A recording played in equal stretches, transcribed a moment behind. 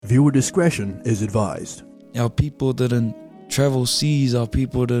Viewer discretion is advised. Our people didn't travel seas. Our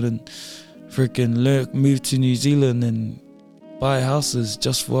people didn't freaking move to New Zealand and buy houses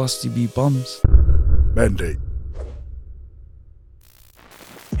just for us to be bums. Mandate.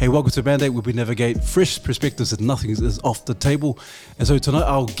 Hey, welcome to Mandate, where we navigate fresh perspectives and nothing is off the table. And so tonight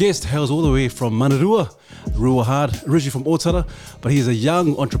our guest hails all the way from Manarua, Ruahard, originally from Otara, but he is a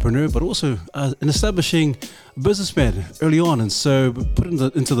young entrepreneur, but also an establishing businessman early on. And so put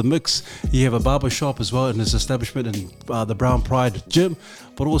into the mix, you have a barber shop as well in his establishment and the Brown Pride gym,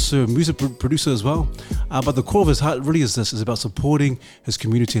 but also a music producer as well. But the core of his heart really is about supporting his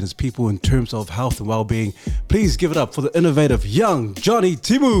community and his people in terms of health and well-being. Please give it up for the innovative young Johnnie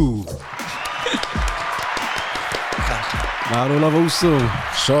Timu.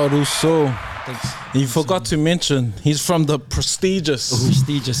 Thanks. You forgot to mention he's from the prestigious,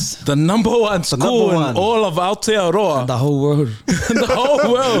 the number one school in all of Aotearoa. The whole world. The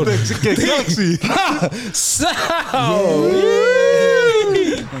whole world.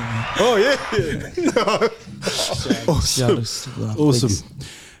 Oh yeah. Awesome.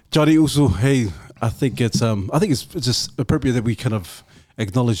 Johnnie, also, hey, I think it's just appropriate that we kind of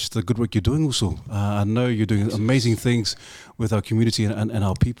acknowledge the good work you're doing also. I know you're doing amazing things with our community and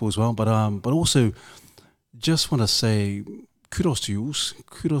our people as well, but also just want to say kudos to you,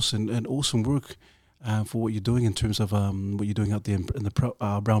 kudos and awesome work for what you're doing in terms of what you're doing out there in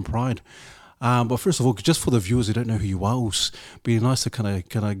the Brown Pride. But first of all, just for the viewers who don't know who you are, it'd be nice to kind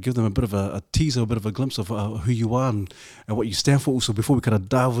of give them a bit of a teaser, a bit of a glimpse of who you are and what you stand for also, before we kind of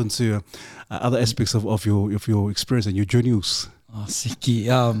delve into other aspects of your experience and your journeys. Oh, Siki.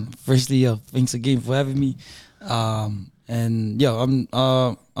 Firstly, thanks again for having me. And yeah,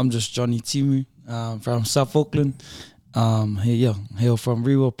 I'm just Johnnie Timu, from South Auckland. Hail from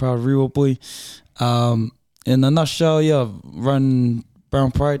Rewa, proud Rewa boy. In a nutshell, run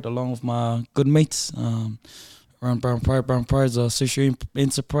Brown Pride along with my good mates. Run Brown Pride. Brown Pride is a social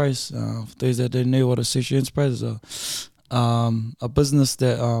enterprise. For those that don't know what a social enterprise is, a business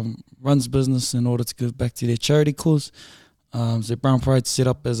that runs business in order to give back to their charity cause. So Brown Pride set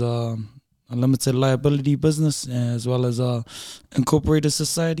up as a limited liability business as well as a incorporated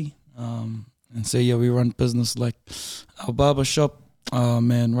society. And so we run business like our barber shop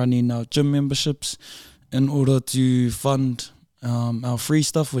and running our gym memberships in order to fund our free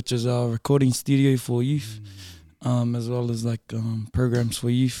stuff, which is our recording studio for youth, as well as like programs for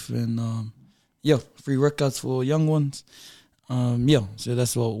youth and free workouts for young ones. So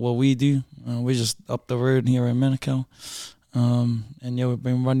that's what we do. We're just up the road here in Manukau. And we've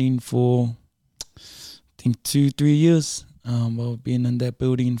been running for I think 2-3 years. We've been in that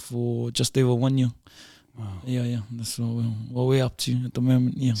building for just over 1 year. Wow. Yeah, that's what we're up to at the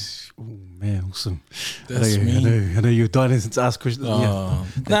moment. Yeah. Oh man, awesome. That's I know you've done it since asked questions.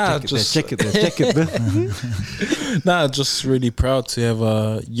 Just really proud to have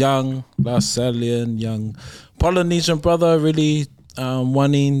a young Lasallian, young Polynesian brother, really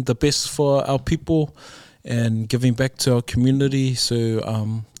wanting the best for our people and giving back to our community.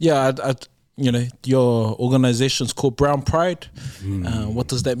 So your organization's called Brown Pride. What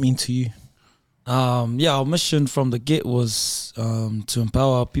does that mean to you? Our mission from the get was to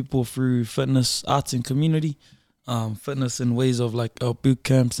empower our people through fitness, arts and community. Fitness in ways of like our boot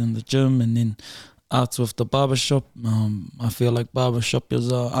camps in the gym, and then arts with the barbershop. I feel like barbershop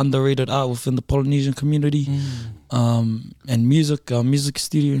is an underrated art within the Polynesian community. And music, our music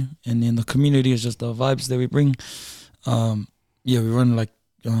studio, and then the community is just the vibes that we bring. We run like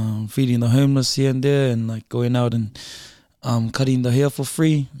feeding the homeless here and there, and like going out and cutting the hair for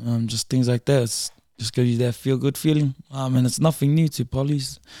free, just things like that. It's just gives you that feel good feeling. And it's nothing new to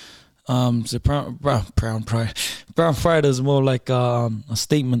Polys. So Brown Pride is more like a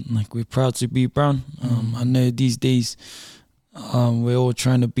statement, like we're proud to be brown. I know these days we're all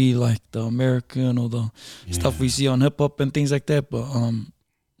trying to be like the American or the stuff we see on hip hop and things like that, but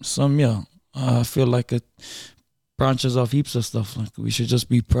I feel like it branches off heaps of stuff. Like we should just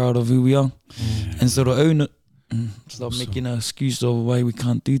be proud of who we are and sort of own it. Stop making an excuse of why we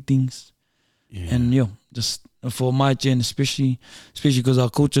can't do things. And just for my gen, especially because our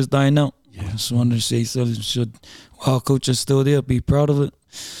culture's dying out. I just wanted to say, so while our culture's still there, be proud of it.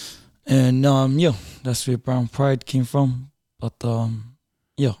 And that's where Brown Pride came from. But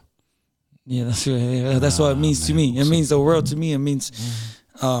that's what it means to me. It means the world to me. It means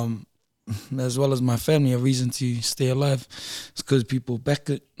as well as my family, a reason to stay alive. It's because people back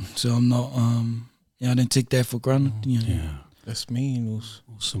it. So I'm not I didn't take that for granted. That's mean.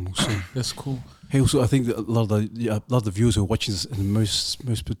 Awesome. That's cool. Hey, also, I think that a lot of the viewers who are watching this, and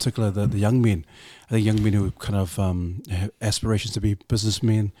most particular the young men, I think young men who kind of have aspirations to be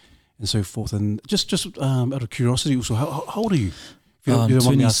businessmen and so forth. And just out of curiosity, also, how old are you? If you don't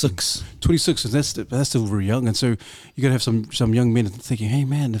mind me asking. 26. 26, and that's still very young. And so you're gonna have some young men thinking, hey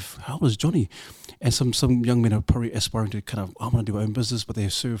man, how old is Johnny? And some young men are probably aspiring to kind of, I want to do my own business, but they're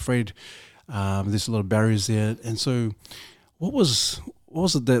so afraid. There's a lot of barriers there. And so what was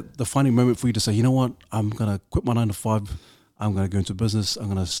the defining moment for you to say, you know what, I'm gonna quit my 9 to 5, I'm gonna go into business,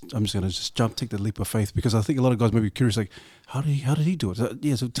 I'm just gonna take the leap of faith? Because I think a lot of guys may be curious, like, how did he do it?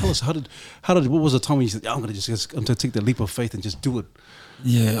 So tell us, what was the time when you said, I'm gonna take the leap of faith and just do it?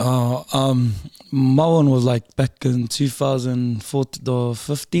 Yeah, my one was like back in 2014 or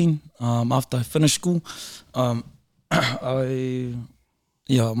 15. After I finished school, my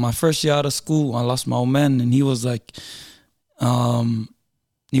first year out of school, I lost my old man, and he was like,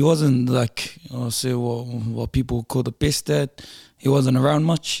 he wasn't like, say what people call the best dad. He wasn't around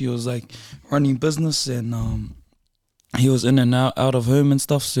much. He was like running business, and he was in and out of home and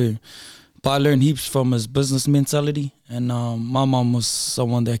stuff. So, but I learned heaps from his business mentality. And my mom was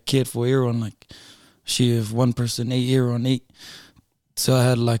someone that cared for everyone. Like, she was one person, 8 everyone 8. So I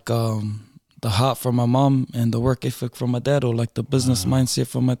had like the heart from my mom and the work ethic from my dad, or like the business mindset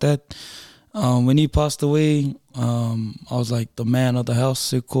from my dad. When he passed away, I was like the man of the house,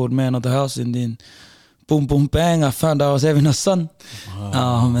 so-called man of the house, and then boom, boom, bang, I found out I was having a son.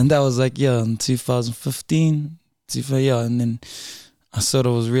 And that was like, in 2015, and then I sort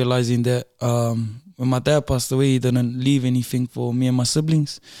of was realizing that when my dad passed away, he didn't leave anything for me and my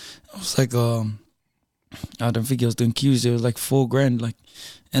siblings. It was like, I don't think he was doing cues, it was like $4,000, like,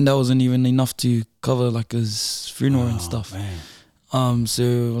 and that wasn't even enough to cover like his funeral and stuff. Man. So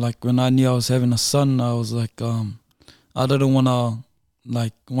like when I knew I was having a son, I was like, I didn't want to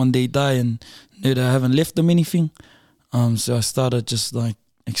like one day die and know that I haven't left him anything. So I started just like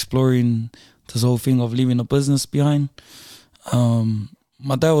exploring this whole thing of leaving a business behind.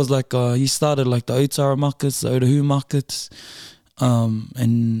 My dad was like, he started like the Otara markets, the Otahu markets,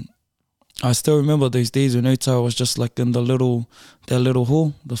 and I still remember those days when Otara was just like in that little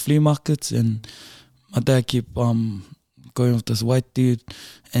hall, the flea markets, and my dad kept going with this white dude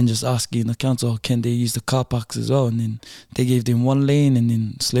and just asking the council, can they use the car parks as well? And then they gave them 1 lane, and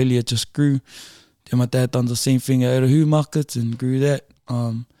then slowly it just grew. Then my dad done the same thing at Otahu markets and grew that.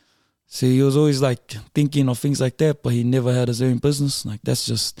 So he was always like thinking of things like that, but he never had his own business. Like that's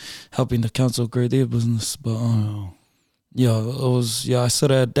just helping the council grow their business. But I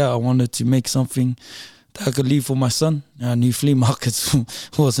sort of had that. I wanted to make something that I could leave for my son. I knew flea markets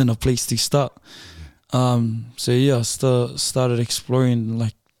wasn't a place to start. I started exploring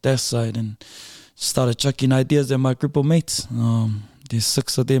like that side and started chucking ideas at my group of mates. There's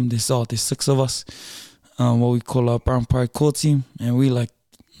 6 of them. There's 6 of us. What we call our Brown Pride core team, and we like.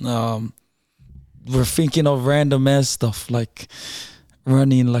 We're thinking of random ass stuff like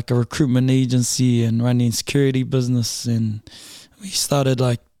running like a recruitment agency and running security business, and we started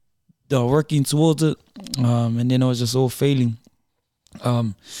like working towards it, and then it was just all failing.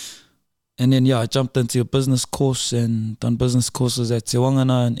 And then I jumped into a business course and done business courses at Te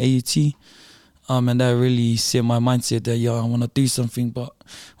Wangana and AUT, and that really set my mindset that I want to do something. But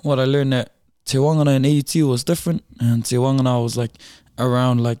what I learned at Te Wangana and AUT was different, and Te Wangana was like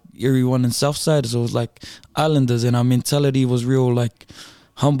around like everyone in Southside, so it was like islanders, and our mentality was real like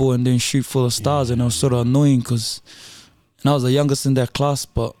humble and then shoot for the stars, and it was sort of annoying because I was the youngest in that class,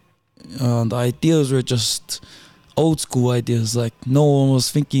 but the ideas were just old school ideas. Like no one was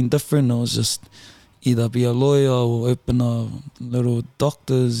thinking different. It was just either be a lawyer or open a little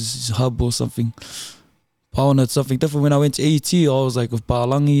doctor's hub or something. I wanted something different. When I went to AET, I was like with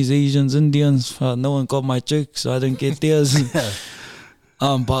Palangis, Asians, Indians. No one got my joke, so I didn't get theirs.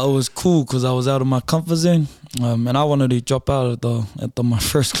 But it was cool because I was out of my comfort zone, and I wanted to drop out at my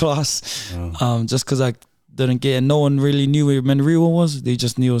first class, just because I didn't get, and no one really knew where Manariwa was. They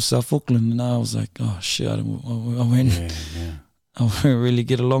just knew it was South Auckland, and I was like, oh shit, I wouldn't really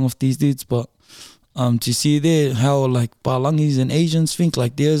get along with these dudes. But to see there how like Palangis and Asians think,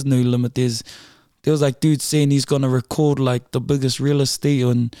 like there's no limit. There was like dudes saying he's gonna record like the biggest real estate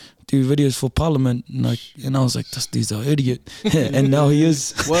and do videos for Parliament, and I was like, this dude's an idiot. And now he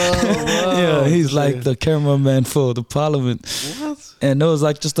is. Whoa. He's like the cameraman for the Parliament. What? And it was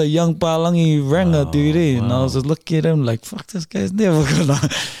like just a young Palangi Ranga dude, and I was just looking at him like, fuck, this guy's never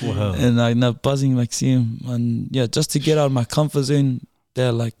gonna. And I not buzzing like see him, and just to get out of my comfort zone,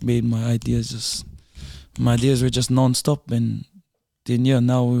 that like made my ideas were just non-stop. And then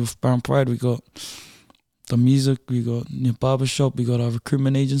now with Brown Pride we got the music, we got barbershop, we got our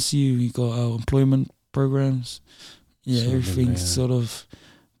recruitment agency, we got our employment programs. Yeah, everything sort of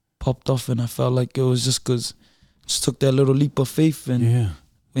popped off, and I felt like it was just because just took that little leap of faith and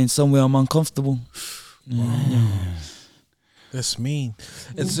went somewhere I'm uncomfortable. That's mean.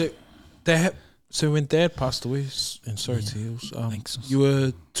 And so when Dad passed away, and sorry to hear, you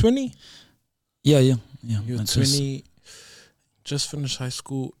were 20? Yeah. You were 20, just finished high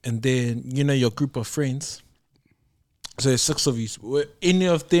school, and then, you know, your group of friends, so there's 6 of you, were any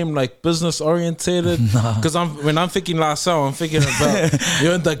of them like business orientated? Because when I'm thinking last hour, I'm thinking about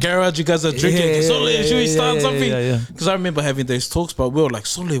you're in the garage, you guys are drinking. Should we start something? Because I remember having those talks, but we were like,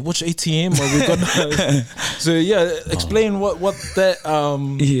 Sole, which ATM are we gonna? So explain what that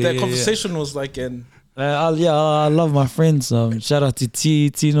that conversation was like. And I love my friends. Shout out to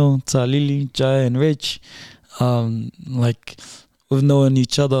Tino, Talili, Jai, and Rich. Like, we've known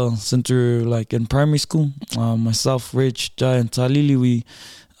each other since we were like in primary school. Myself, Rich, Jai, and Talili, we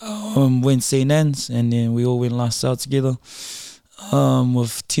went St. Anne's, and then we all went La Salle together.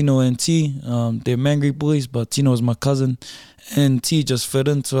 With Tino and T, they're Mangry boys, but Tino is my cousin, and T just fit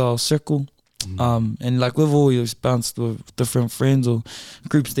into our circle. And like we've always bounced with different friends or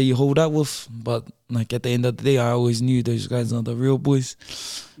groups that you hold up with, but like at the end of the day, I always knew those guys are the real boys.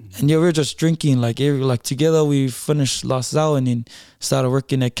 And yeah, we're just drinking like together. We finished La Salle and then started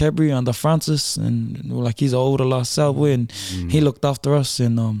working at Cadbury under Francis, and like he's an older La Salle boy, and he looked after us.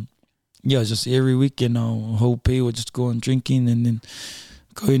 And just every weekend our whole pay would just go on drinking and then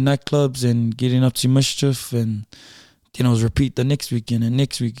go to nightclubs and getting up to mischief, and then it was repeat the next weekend, and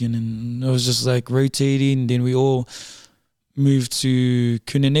it was just like rotating. Then we all moved to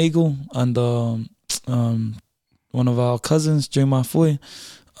Kunenagel under one of our cousins, Joe Mafoy,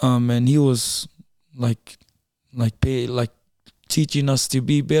 and he was like teaching us to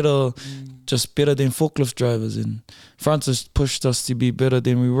be better, just better than forklift drivers. And Francis pushed us to be better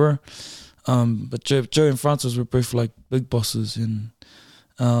than we were. But Joe and Francis were both like big bosses, and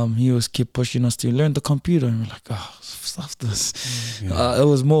he kept pushing us to learn the computer, and we're like, stuff this. It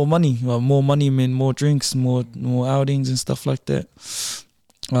was more money. More money meant more drinks, more outings and stuff like that.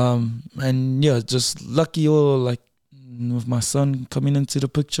 And yeah, just lucky, or like with my son coming into the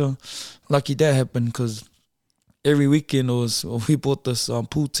picture, lucky that happened, because every weekend we bought this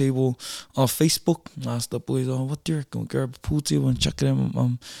pool table on Facebook. I asked the boys, what do you reckon? We'll grab a pool table and chuck it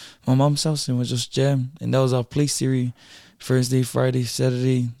in my mom's house, and we just jam. And that was our play series. Thursday, Friday,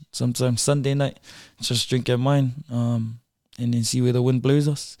 Saturday, sometimes Sunday night, just drink at mine, and then see where the wind blows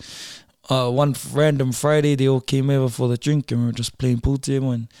us. One random Friday, they all came over for the drink, and we were just playing pool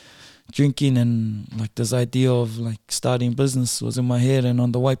table and drinking, and like this idea of like starting business was in my head and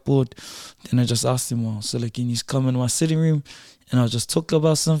on the whiteboard. Then I just asked them, so like, can you come in my sitting room? And I just talk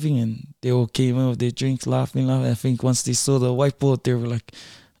about something, and they all came in with their drinks, laughing. I think once they saw the whiteboard, they were like,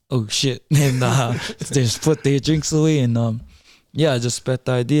 oh shit, and they just put their drinks away, and I just spat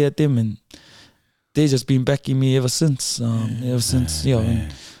the idea at them, and they just been backing me ever since.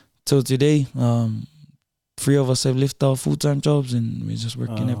 Till today, 3 of us have left our full-time jobs, and we're just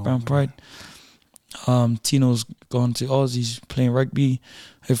working at Brown Pride. Tino's gone to Oz, he's playing rugby,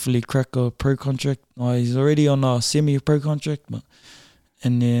 hopefully crack a pro contract. He's already on a semi-pro contract,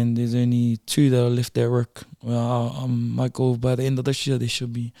 and then there's only 2 that are left at work. Well, I might go by the end of this year, they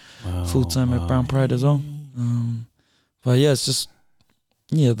should be full-time at Brown Pride as well. But yeah, it's just,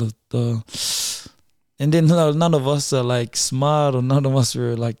 and then none of us are like smart, or none of us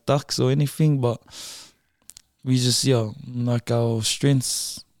were like ducks or anything, but we just, like our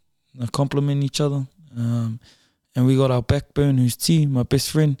strengths complement each other. And we got our backbone, who's T, my best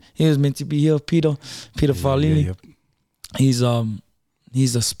friend. He was meant to be here, Peter Farlini.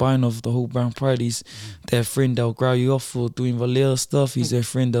 He's the spine of the whole Brown Pride. He's that friend that'll grow you off for doing Valera stuff. He's that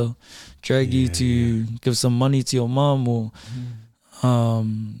friend that'll drag you to give some money to your mom, or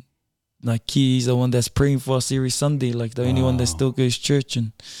like he's the one that's praying for us every Sunday, like the only one that still goes to church.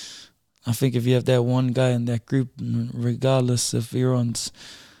 And I think if you have that one guy in that group, regardless if everyone's,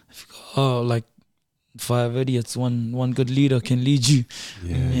 like 5 idiots, one good leader can lead you.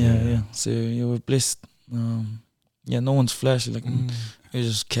 So you were blessed. No one's flashy, like we're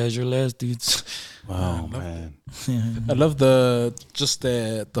just casual ass dudes. Wow, man. I love the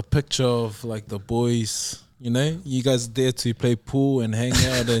picture of like the boys, you guys there to play pool and hang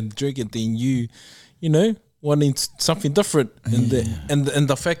out and drink, and then you wanting something different. And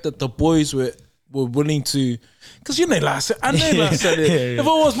the fact that the boys were willing to, because last Saturday, if it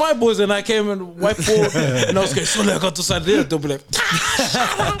was my boys and I came and wiped ball and I was going, so I got to Saturday, they'll be like,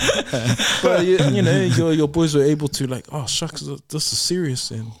 but your boys were able to like, oh shucks, this is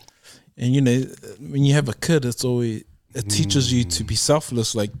serious. And And you know, when you have a kid, it teaches you to be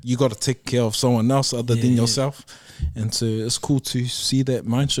selfless. Like you got to take care of someone else other than yourself. And so it's cool to see that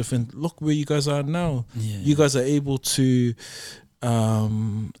mind shift. And look where you guys are now. You guys are able to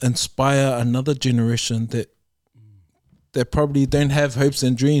inspire another generation that probably don't have hopes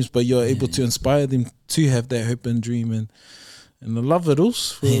and dreams, but you're able to inspire them to have that hope and dream. And I love it all.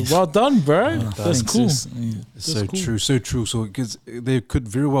 Well done, bro. That's cool. It's so true, so true. So because there could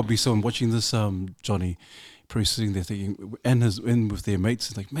very well be someone watching this, Johnny, probably sitting there thinking, and with their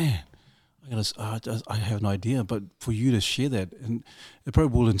mates, like, man, I have no idea. But for you to share that, and it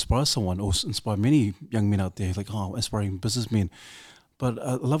probably will inspire someone or inspire many young men out there, like, oh, aspiring businessmen. But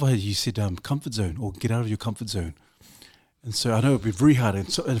I love how you said comfort zone, or get out of your comfort zone. And so I know it'd be very hard,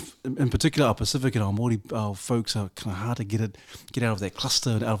 and so in particular our Pacific and our Māori folks are kind of hard to get out of that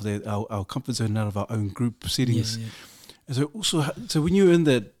cluster and out of our comfort zone and out of our own group settings. And so also, so when you were in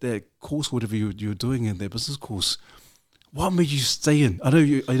that course, whatever you were doing in that business course, what made you stay in? I know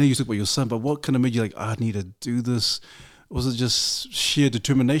you talk about your son, but what kind of made you like, I need to do this? Was it just sheer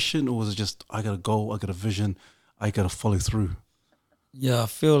determination, or was it just, I got a goal, I got a vision, I got to follow through? Yeah, I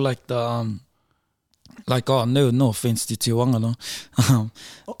feel like no offense to Te Wanga, no,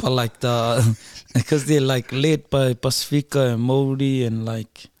 but like because they're like led by Pacifica and Māori, and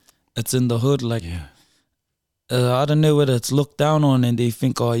like it's in the hood, like I don't know whether it's looked down on and they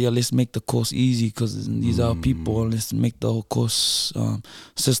think, oh yeah, let's make the course easy because these are people, and let's make the whole course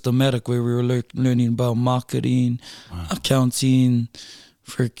systematic, where we were learning about marketing, accounting,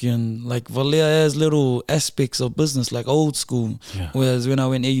 freaking like Valea has little aspects of business, like old school. Whereas when I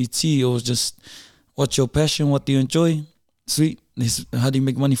went AUT, it was just, what's your passion? What do you enjoy? Sweet. How do you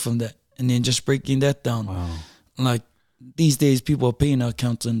make money from that? And then just breaking that down. Like these days, people are paying an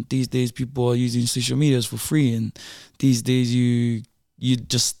accountant. These days, people are using social medias for free. And these days, you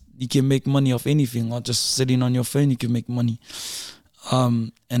can make money off anything. Or just sitting on your phone, you can make money.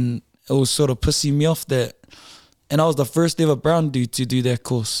 And it was sort of pissing me off that. And I was the first ever brown dude to do that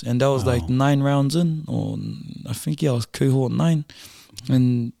course. And that was like 9 rounds in. Or I think, I was cohort 9.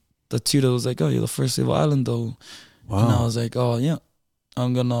 And the tutor was like, oh, you're the first ever islander. And I was like, oh, yeah,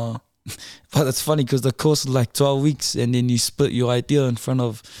 I'm going to... But it's funny because the course is like 12 weeks, and then you split your idea in front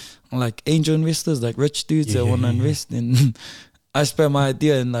of like angel investors, like rich dudes that want to invest. And I spread my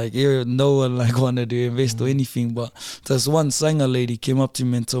idea, and like no one like wanted to invest or anything. But this one singer lady came up to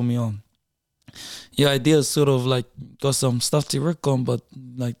me and told me, oh, your idea is sort of like got some stuff to work on, but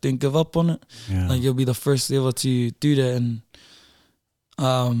like don't give up on it. Like you'll be the first ever to do that. And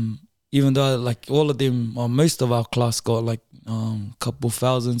even though like all of them or most of our class got like couple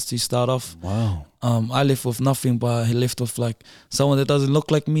thousands to start off. I left with nothing, but I left with like someone that doesn't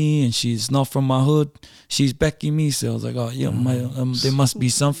look like me, and she's not from my hood. She's backing me, so I was like, oh yeah, there must be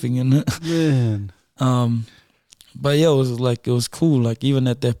something in it. Man. But yeah, it was cool. Like even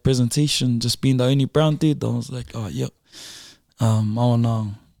at that presentation, just being the only brown dude, I was like, oh yeah, I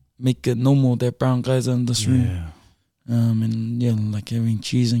wanna make it normal that brown guys are in this room. And yeah, like having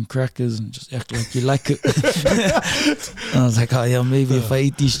cheese and crackers and just act like you like it. I was like, oh yeah, maybe if I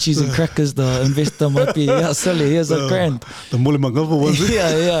eat these cheese and crackers, the investor might be, silly, here's $1,000. The Mole Mangava ones.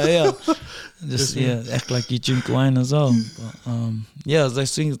 yeah. Just act like you drink wine as well. But I was like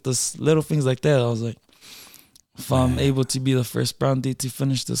seeing this little things like that. I was like, if I'm able to be the first brown dude to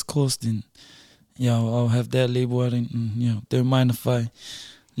finish this course, then I'll have that label. I don't mind if I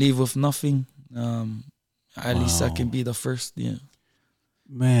leave with nothing. At least I can be the first,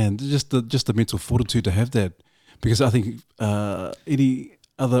 Man, just the mental fortitude to have that, because I think any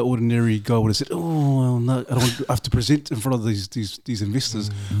other ordinary guy would have said, "Oh, well, no, I don't have to present in front of these investors.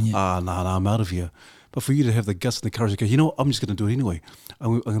 No, I'm out of here." But for you to have the guts and the courage to go, you know what, I'm just going to do it anyway.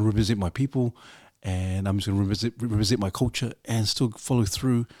 I'm going to represent my people, and I'm just going to represent my culture, and still follow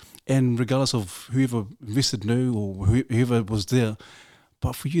through. And regardless of whoever invested knew or whoever was there.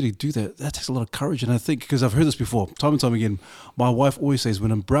 But for you to do that takes a lot of courage. And I think, because I've heard this before, time and time again, my wife always says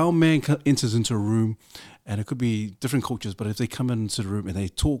when a brown man enters into a room, and it could be different cultures, but if they come into the room and they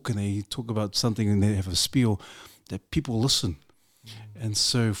talk about something and they have a spiel, that people listen. And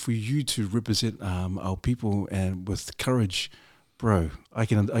so for you to represent our people and with courage, bro, I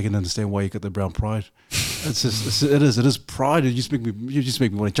can understand why you got the brown pride. It's just it is pride. You just make me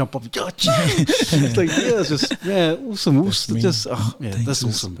want to jump up. It's like it's just awesome. That's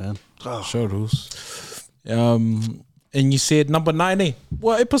awesome, man. Sure rules. And you said number 9.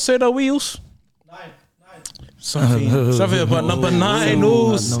 What episode are we? 9. Something about number 9.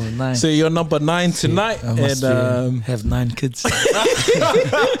 Ooh. Number 9. So you're number 9 tonight, I must and have 9 kids. 9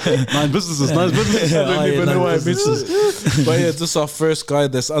 businesses. I don't even know what it means. businesses. But yeah, this is our first guy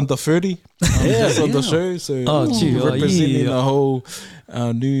that's under 30. That's on the show. So representing a whole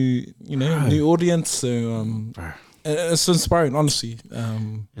new audience. So it's inspiring, honestly.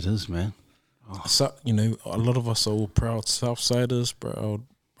 It is, man. So, a lot of us are all proud Southsiders,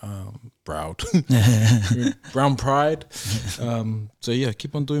 brown pride. So yeah,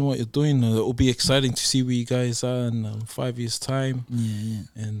 keep on doing what you're doing. It'll be exciting to see where you guys are in 5 years' time.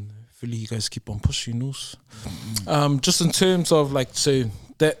 And hopefully you guys keep on pushing us. Just in terms of so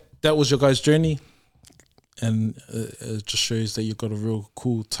that was your guys' journey, and it just shows that you've got a real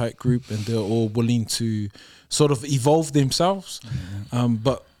cool tight group, and they're all willing to sort of evolve themselves.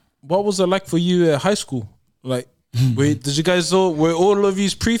 But what was it like for you at high school? Like, did you guys were all of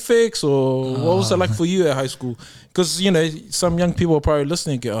these prefix, or what was it like for you at high school? Because some young people are probably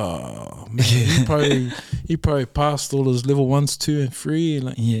listening and go, "Oh man, he probably passed all his level 1s, 2, and 3."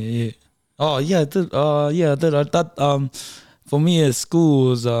 Like, Oh yeah, I did. I did. I thought for me at school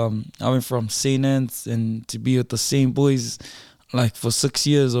was I went from St. Anne's, and to be with the same boys like for 6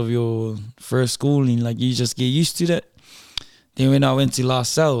 years of your first schooling, like you just get used to that. Then when I went to La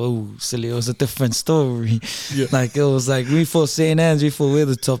Salle, it was a different story. Yeah. Like it was like we for St. Anne's, we for we're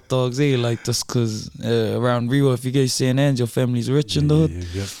the top dogs, like just cause around Rio, if you go to St. Anne's, your family's rich in the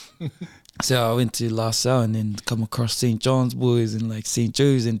hood. So I went to La Salle and then come across St. John's boys and like St.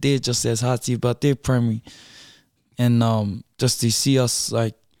 Joe's, and they're just as hearty about their primary. And just to see us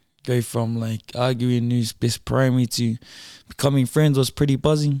like go from like arguing who's best primary to becoming friends was pretty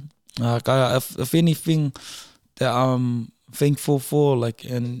buzzing. Like if anything that I'm thankful for, like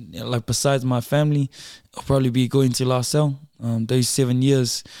besides my family, I'll probably be going to La Salle. Those 7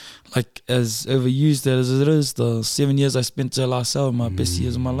 years, like as overused as it is, the 7 years I spent at La Salle, my best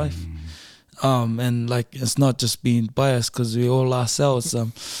years of my life. And like it's not just being biased because we all La Salle.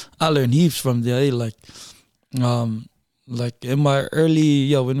 I learned heaps from there. Like in my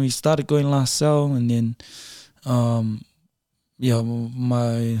early when we started going La Salle, and then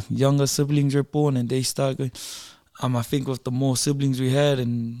my younger siblings were born and they started going. I think with the more siblings we had,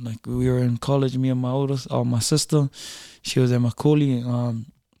 and like we were in college, me and my sister, she was at Macaulay.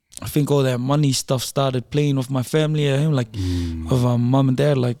 I think all that money stuff started playing with my family at home, like with mom and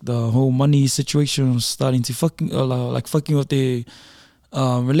dad. Like the whole money situation was starting to fucking with the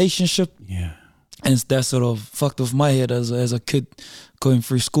relationship. Yeah, and that sort of fucked with my head as a kid going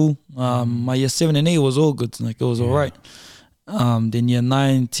through school. My year 7 and 8 was all good, like it was all right. Then year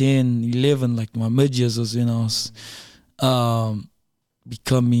 9, 10, 11, like my mid-years was when I was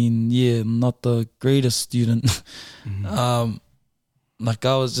becoming, not the greatest student. Like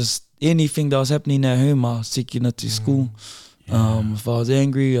I was just, anything that was happening at home, I was taking it to school. If I was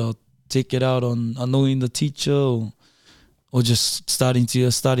angry, I'll take it out on annoying the teacher or just starting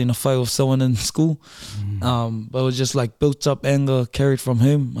a fight with someone in school. But it was just like built up anger carried from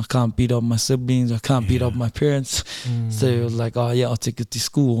him. I can't beat up my siblings. I can't beat up my parents. So it was like, I'll take it to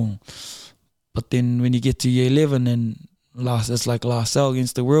school. But then when you get to year 11 and it's like La Salle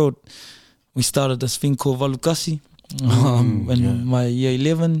against the world, we started this thing called Valukasi in my year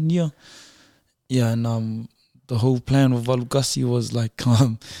 11 year. And the whole plan of Valukasi was like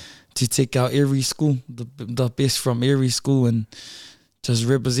to take out every school, the best from every school, and just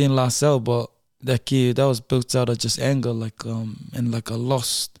represent La Salle. But that kid, that was built out of just anger, like and like a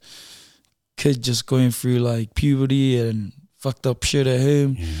lost kid just going through like puberty and fucked up shit at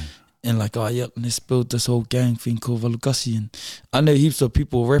home. And like, let's build this whole gang thing called Valukasi. And I know heaps of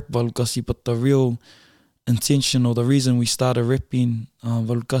people rap Valukasi, but the real intention or the reason we started rapping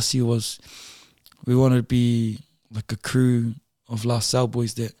Valukasi was we wanted to be like a crew of La Salle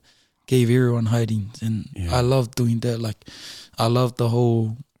boys that gave everyone hiding. And I love doing that. Like, I love the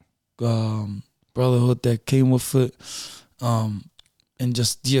whole brotherhood that came with it. And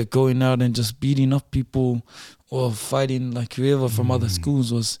just, going out and just beating up people or fighting like whoever from other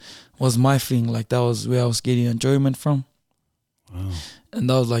schools was my thing. Like, that was where I was getting enjoyment from. Wow. And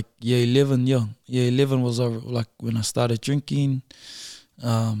that was like year 11, Year 11 was like when I started drinking,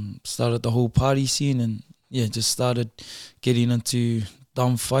 started the whole party scene, and just started getting into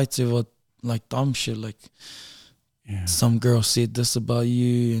dumb fights over like dumb shit. Like some girl said this about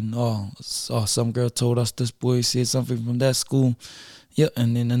you, and some girl told us this boy said something from that school.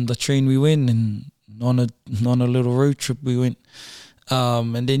 And then in the train we went, and on a little road trip we went.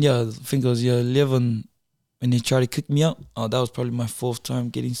 And then I think it was year 11 when they tried to kick me out. That was probably my 4th time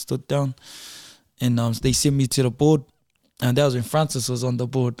getting stood down. And they sent me to the board, and that was when Francis was on the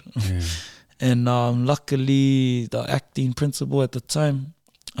board. And luckily, the acting principal at the time,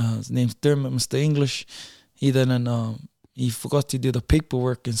 his name's Dermot, Mr. English, he forgot to do the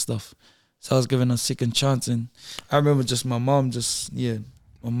paperwork and stuff. So I was given a second chance. And I remember my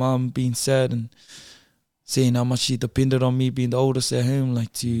mom being sad and saying how much she depended on me being the oldest at home,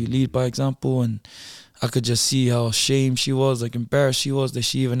 like to lead by example. And I could just see how ashamed she was, like embarrassed she was that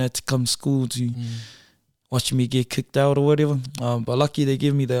she even had to come to school to watch me get kicked out or whatever. But lucky they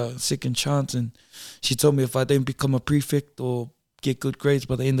gave me the second chance, and she told me if I don't become a prefect or get good grades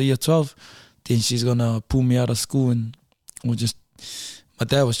by the end of year 12, then she's gonna pull me out of school and or just. My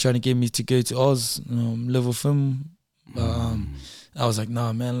dad was trying to get me to go to Oz, live with him. I was like,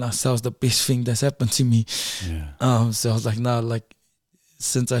 nah, man, La Salle's the best thing that's happened to me. Yeah. So I was like, nah, like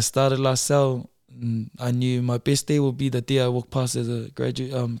since I started La Salle, I knew my best day would be the day I walked past as a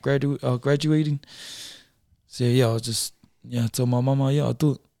graduating. So yeah, I was just I told my mama, I'll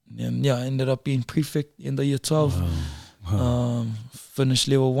do it. And I ended up being prefect in the year 12. Wow. Finished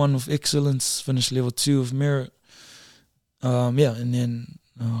level 1 with excellence, finished level 2 with merit. And then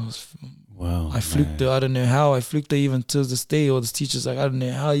I fluked it. I don't know how I fluked it even to this day. Or the teachers like, I don't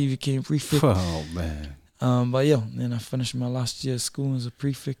know how you became prefect. Oh man. But then I finished my last year of school as a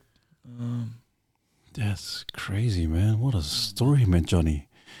prefect. That's crazy, man. What a story, man, Johnny.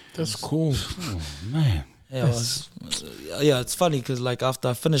 That's cool. Oh man. It's funny because like after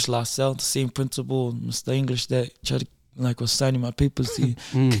I finished La Salle, the same principal, Mr. English, that tried to, was signing my papers to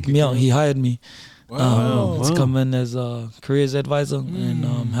kick me out. He hired me. To come in as a careers advisor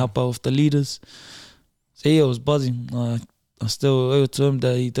and help out with the leaders. So it was buzzing. I still owe it to him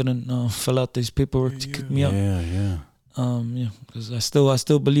that he didn't fill out this paperwork to kick me out. Because I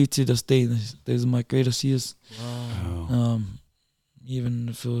still believe to this day these are my greatest years. Wow. Even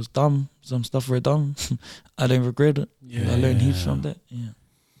if it was dumb, some stuff were dumb, I don't regret it. I learned heaps from that.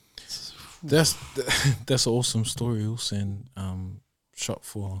 That's an awesome story, also, and shot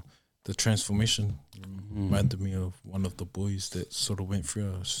for the transformation. Reminded me of one of the boys that sort of went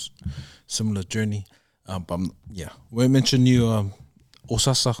through a similar journey. We mentioned you,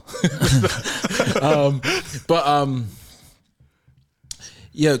 Osasa.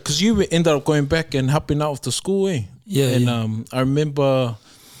 Because you ended up going back and helping out with the school, eh? I remember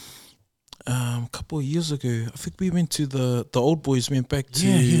a couple of years ago, I think we went to the old boys went back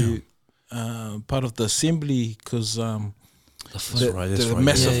to part of the assembly because the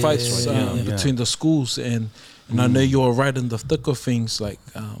massive fights between the schools and I know you were right in the thick of things, like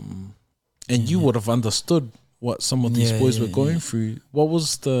and you would have understood what some of these boys were going through. What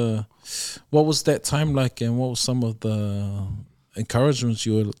was that time like, and what was some of the encouragements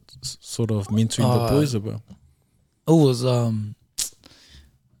you were sort of mentoring the boys about? It was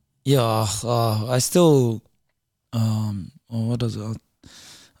I still what is it?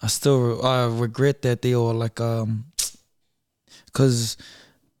 I regret that they were like because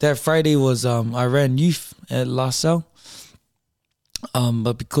that Friday was I ran youth at La Salle,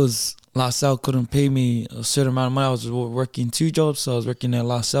 but because La Salle couldn't pay me a certain amount of money, I was working 2 jobs. So I was working at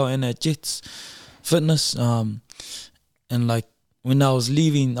La Salle and at Jets Fitness, and like when I was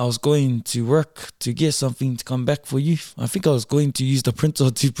leaving, I was going to work to get something to come back for youth. I think I was going to use the printer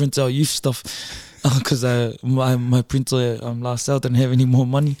to print out youth stuff because my printer at La Salle didn't have any more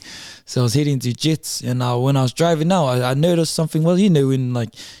money. So I was heading to Jets, and when I was driving out, I noticed something. Well, when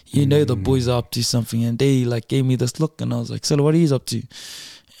the boys are up to something, and they like gave me this look, and I was like, "So what are you up to?"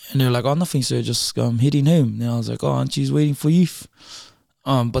 And they're like, "Oh, nothing, sir. Just heading home." And I was like, "Oh, aren't you waiting for youth?"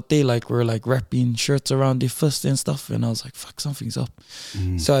 But they were wrapping shirts around their fist and stuff, and I was like, "Fuck, something's up."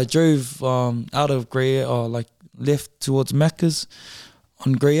 So I drove out of Grey left towards Macca's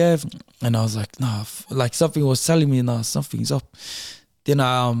on Grey Ave, and I was like, "Nah," something was telling me, "Nah, something's up." Then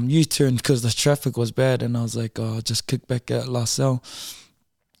I U-turned because the traffic was bad, and I was like, just kick back at La Salle.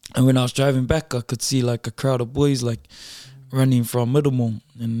 And when I was driving back, I could see a crowd of boys running from Middlemore,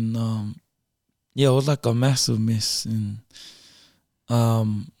 and it was like a massive mess, and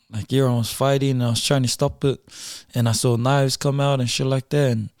everyone was fighting, and I was trying to stop it, and I saw knives come out and shit like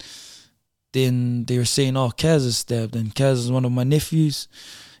that, and then they were saying, "Oh, Kaz is stabbed," and Kaz is one of my nephews.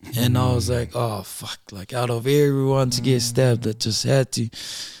 And I was like, "Oh fuck!" Out of everyone to get stabbed, I just had to.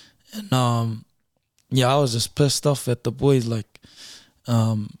 And I was just pissed off at the boys, that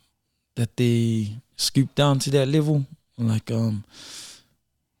they scooped down to that level, and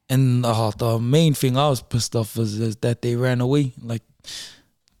the main thing I was pissed off is that they ran away.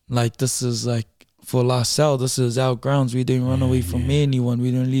 This is for La Salle, this is our grounds. We didn't run away from anyone.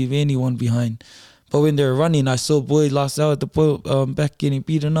 We didn't leave anyone behind. But when they were running, I saw boys La Salle at the back getting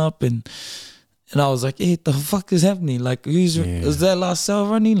beaten up, and I was like, "Hey, the fuck is happening? Is that La Salle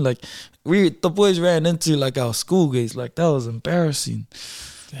running?" the boys ran into like our school gates. Like that was embarrassing.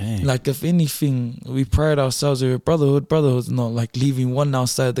 Dang. Like if anything, we pride ourselves with brotherhood. Brotherhood's not like leaving one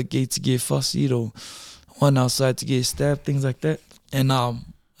outside the gate to get fussy or one outside to get stabbed, things like that.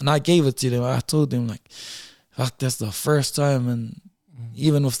 And I gave it to them. I told them like, fuck, that's the first time, and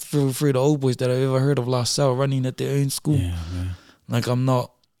even with through the old boys that I've ever heard of La Salle running at their own school. Yeah, man. Like I'm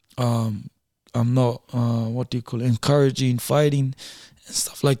not what do you call it, encouraging fighting and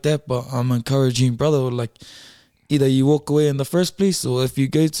stuff like that, but I'm encouraging brotherhood. Like either you walk away in the first place, or if you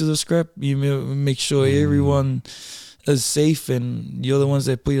go to the scrap, you make sure everyone is safe, and you're the ones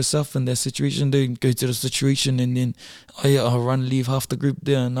that put yourself in that situation. They go to the situation, and then I'll leave half the group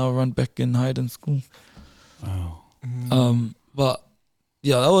there, and I'll run back and hide in school. Wow. But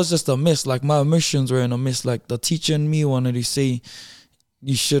yeah, that was just a miss. Like my emotions were in a miss. Like the teacher in me wanted to say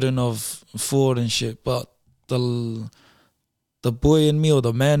you shouldn't have fought and shit, but the boy in me, or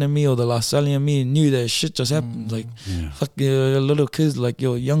the man in me, or the La Salle in me knew that shit just happened. Like fuck, you're little kids, like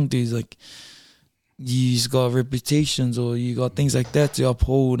you're young dudes, like you just got reputations or you got things like that to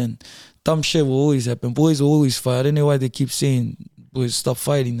uphold, and dumb shit will always happen. Boys will always fight. I don't know why they keep saying boys stop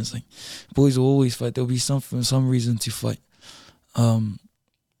fighting. It's like boys will always fight. There'll be some reason to fight.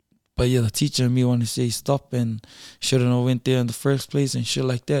 But yeah, the teacher and me want to say stop and shouldn't have went there in the first place and shit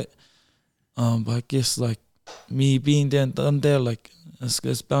like that. But I guess like me being there and done there, like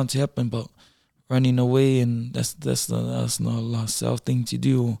it's bound to happen. But running away, and that's not a La Salle thing to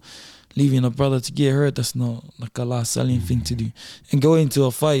do. Or leaving a brother to get hurt, that's not like a La Salle thing to do. And going to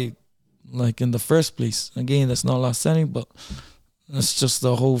a fight, like in the first place, again, that's not La Salle, but that's just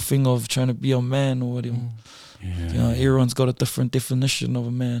the whole thing of trying to be a man or whatever. You know, everyone's got a different definition of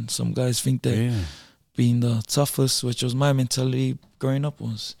a man. Some guys think that being the toughest, which was my mentality growing up,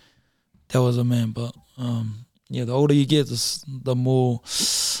 was a man. But the older you get, the more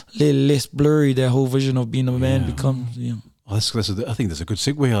less blurry that whole vision of being a man becomes. Yeah. Oh, I think that's a good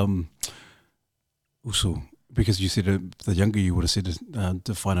segue. Also, because you said the younger you would have said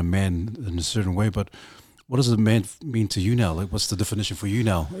define a man in a certain way, but what does a man mean to you now? Like, what's the definition for you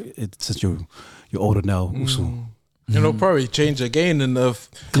now? Since you're older now, also. It'll probably change again in the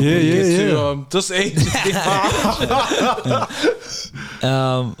couple years to this age.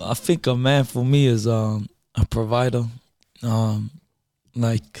 I think a man for me is a provider. They're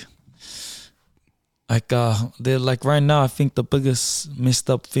like right now, I think the biggest messed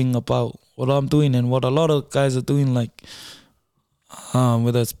up thing about what I'm doing and what a lot of guys are doing, like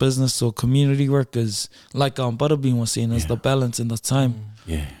whether it's business or community work, is like Butterbean was saying, is the balance and the time.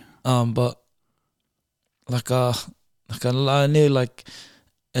 But I know, like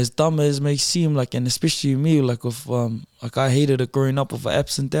as dumb as it may seem, like, and especially me, like with like I hated it growing up with an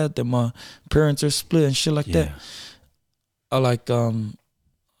absent dad, that my parents are split and shit like that.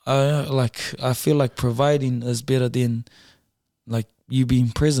 I feel like providing is better than like you being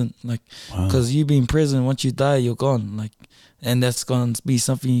present, like because you being present, once you die you're gone, like, and that's gonna be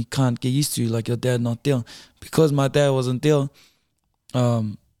something you can't get used to, like your dad not there. Because my dad wasn't there,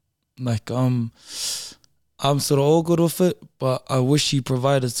 I'm sort of all good with it, but I wish he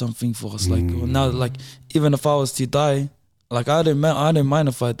provided something for us. Like now, like even if I was to die, like I didn't mind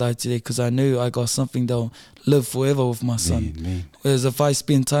if I died today, because I knew I got something that'll live forever with my son. Whereas if I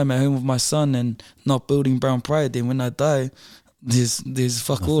spend time at home with my son and not building brown pride, then when I die, there's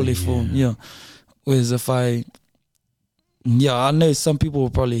fuck all left for him. Yeah. Whereas if I know some people will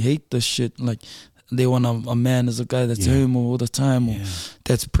probably hate this shit. Like they want a man as a guy that's home all the time, or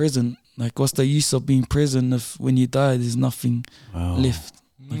that's present. Like what's the use of being present if when you die there's nothing left?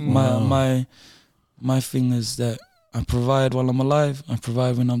 Like my thing is that I provide while I'm alive, I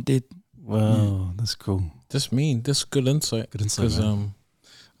provide when I'm dead. Wow, that's cool. That's good insight. Because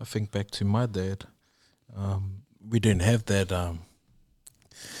I think back to my dad. We didn't have that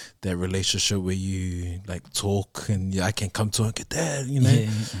relationship where you like talk and I can come to him and get dad, you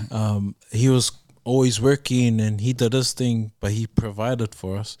know. He was always working and he did his thing, but he provided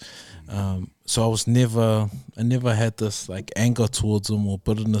for us. So I never had this like anger towards him or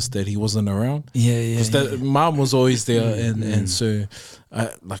bitterness that he wasn't around. Because mom was always there, and so I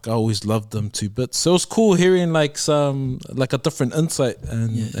always loved them too. But so it was cool hearing like a different insight,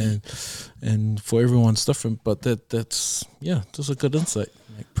 and for everyone's different. But that's just a good insight.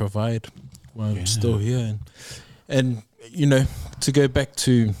 Like provide while I'm still here, and you know, to go back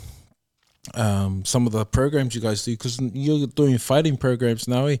to some of the programs you guys do, because you're doing fighting programs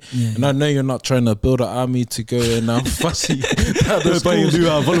now, and I know you're not trying to build an army to go and fussy.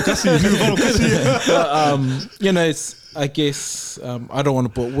 You know, it's, I guess I don't want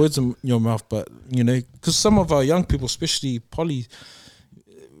to put words in your mouth, but you know, because some of our young people, especially poly,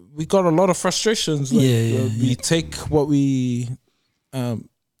 we got a lot of frustrations. Like, we take what we,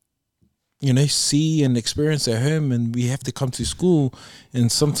 see and experience at home, and we have to come to school.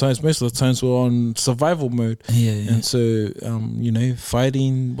 And sometimes, most of the times, we're on survival mode. And so,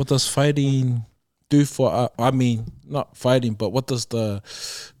 fighting. What does fighting do for? Not fighting, but what does the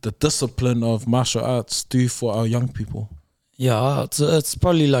discipline of martial arts do for our young people? Yeah, it's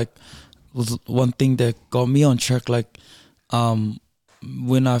probably like was one thing that got me on track. Like,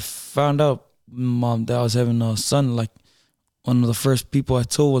 when I found out, Mom, that I was having a son, like one of the first people I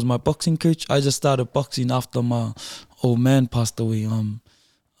told was my boxing coach. I just started boxing after my old man passed away. One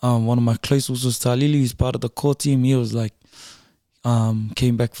of my close ones was Talili, he's part of the core team. He was like,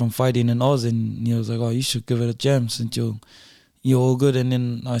 came back from fighting in Oz, and he was like, "Oh, you should give it a jam since you're all good." And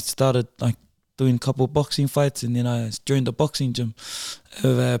then I started like doing a couple of boxing fights, and then I joined the boxing gym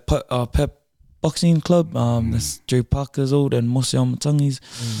at Pep Boxing Club. That's Joe Parker's old and Mose Amatangi's.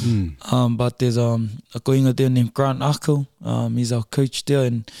 But there's a goinga there named Grant Arco. He's our coach there,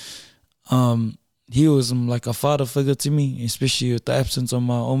 and he was like a father figure to me, especially with the absence of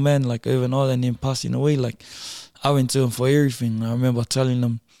my old man, like overall, and then passing away. Like, I went to him for everything. I remember telling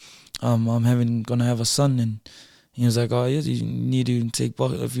him I'm gonna have a son, and he was like, "Oh, yeah, you need to take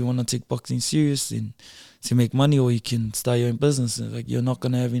if you want to take boxing serious and to make money, or you can start your own business. And like, you're not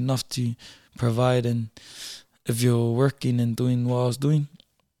gonna have enough to provide, and if you're working and doing what I was doing."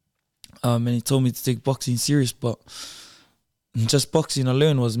 And he told me to take boxing serious, but just boxing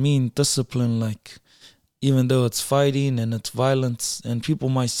alone was mean discipline. Like, even though it's fighting and it's violence, and people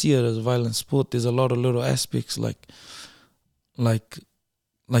might see it as a violent sport, there's a lot of little aspects like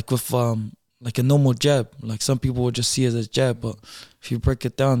with like a normal jab. Like, some people would just see it as a jab, but if you break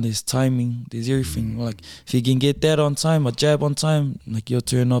it down, there's timing, there's everything. Like, if you can get that on time, a jab on time, like, you'll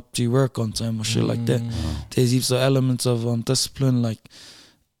turn up to work on time or shit like that. There's heaps of elements of discipline, like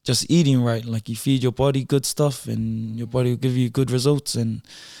just eating right. Like, you feed your body good stuff, and your body will give you good results. And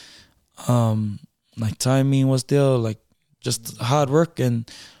like, timing was there, like just hard work and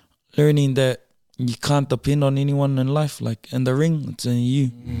learning that you can't depend on anyone in life. Like, in the ring, it's only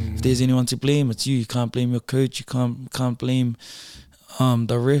you. If there's anyone to blame, it's you. You can't blame your coach. You can't blame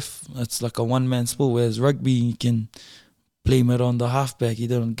the ref. It's like a one-man sport. Whereas rugby, you can blame it on the halfback. He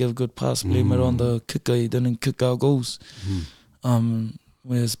didn't give a good pass. Blame it on the kicker. He didn't kick our goals.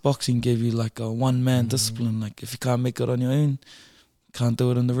 Whereas boxing gave you like a one-man discipline. Like, if you can't make it on your own, can't do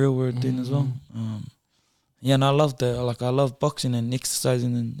it in the real world then as well. And I love that. Like, I love boxing and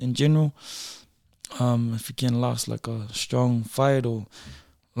exercising in general. If you can last like a strong fight or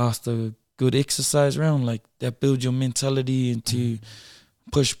last a good exercise round, like, that builds your mentality and to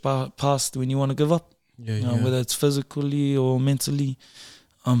push past when you want to give up. Whether it's physically or mentally,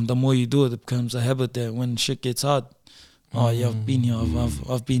 the more you do it, it becomes a habit that when shit gets hard, I've been here.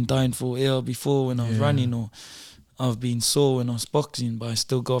 I've been dying for air before when I was running, or I've been sore when I was boxing, but I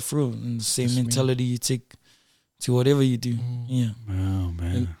still got through. And the same mentality you take to whatever you do. Oh,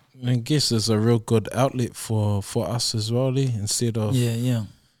 man. And I guess it's a real good outlet for us as well, instead of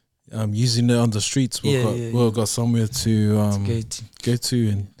using it on the streets. We've got somewhere to go to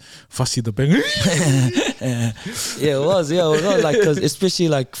and fussy the banger. It was like, cause especially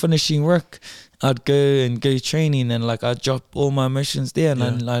like finishing work, I'd go training, and like, I'd drop all my emotions there,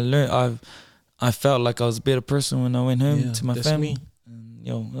 and I learned. I felt like I was a better person when I went home to my family. And,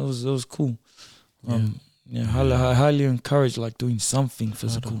 it was cool. I highly encourage like doing something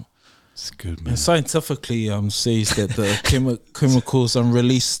physical. It's good, man. And scientifically, says that the chemicals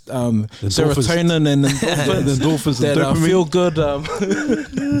released serotonin and endorphins that feel good. I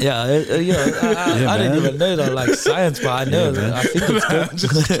didn't even know that, like, science, but I know that. I think it's good.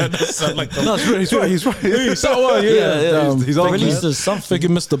 Just trying to sound like no, he's right. He's he's releases something. Figure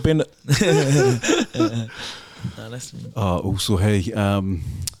Mr. Bennett. That's me. Also, hey,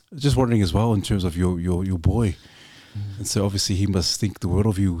 just wondering as well in terms of your boy. And so obviously he must think the world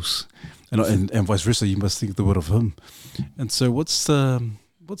of you, and vice versa, you must think the world of him. And so what's the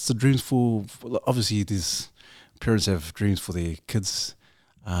dreams for? Obviously, these parents have dreams for their kids,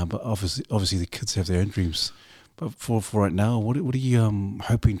 but obviously the kids have their own dreams. But for right now, what are you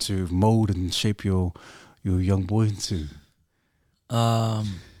hoping to mold and shape your young boy into? I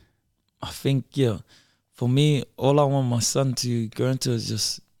think for me, all I want my son to go into is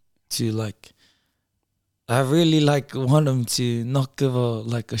just to like. I really want him to not give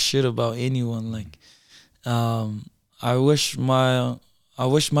a shit about anyone. Like, I wish my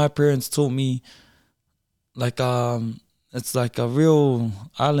parents taught me like it's like a real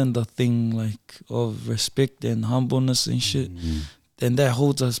islander thing, like, of respect and humbleness and shit. And that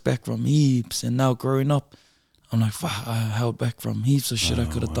holds us back from heaps. And now growing up, I'm like, fuck, I held back from heaps of shit I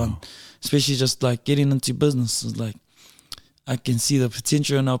could have done. Especially just like getting into business. It's like, I can see the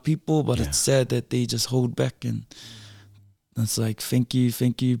potential in our people, but it's sad that they just hold back. And it's like, thank you,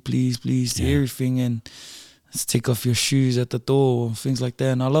 please, to everything. And let's take off your shoes at the door, or things like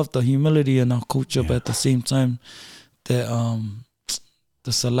that. And I love the humility in our culture, but at the same time, that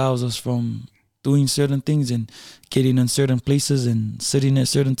this allows us from doing certain things and getting in certain places and sitting at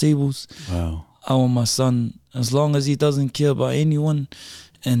certain tables. Wow. I want my son, as long as he doesn't care about anyone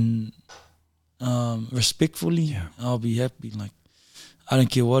and respectfully, I'll be happy. Like, I don't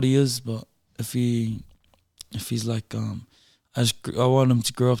care what he is, but if he's like, I want him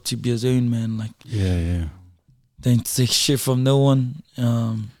to grow up to be his own man. Like, don't take shit from no one,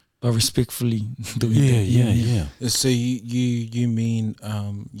 but respectfully doing that. So you mean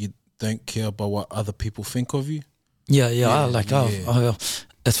you don't care about what other people think of you?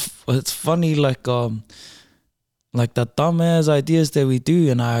 It's funny, like the dumbass ideas that we do,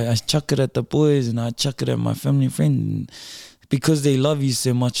 and I chuck it at the boys and I chuck it at my family and friend, because they love you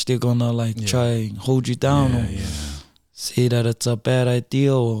so much, they're gonna try and hold you down or say that it's a bad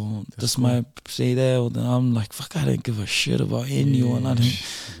idea, or this might say that, or then I'm like, fuck, I don't give a shit about anyone. I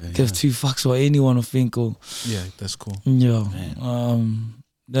don't give two fucks what anyone will think. Or that's cool.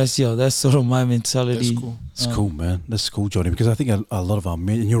 That's sort of my mentality. That's cool. It's cool, man. That's cool, Johnny, because I think a lot of our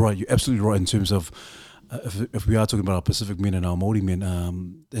men, and you're right, you're absolutely right in terms of if we are talking about our Pacific men and our Māori men,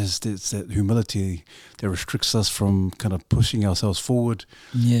 there's that humility that restricts us from kind of pushing ourselves forward.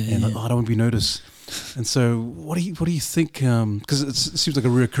 I don't want to be noticed. And so, what do you think? Because it seems like a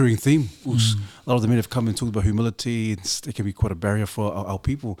recurring theme. A lot of the men have come and talked about humility. It can be quite a barrier for our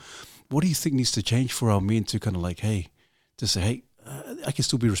people. What do you think needs to change for our men to kind of to say, hey, I can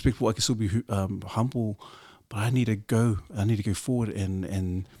still be respectful, I can still be humble, but I need to go forward.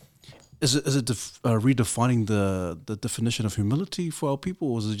 And is it redefining the definition of humility for our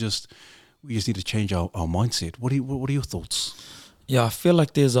people, or is it just we just need to change our mindset? What are your thoughts? Yeah, I feel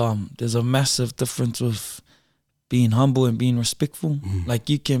like there's a massive difference with being humble and being respectful. Like,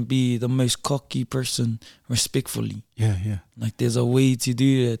 you can be the most cocky person respectfully. Like, there's a way to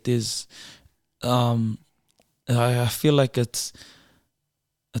do that. There's I feel like it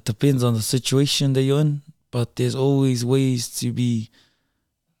depends on the situation that you're in, but there's always ways to be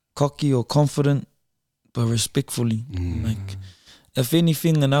cocky or confident, but respectfully. Like, if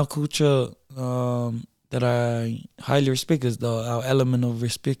anything in our culture that I highly respect is our element of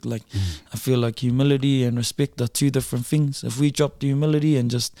respect. Like, I feel like humility and respect are two different things. If we dropped the humility and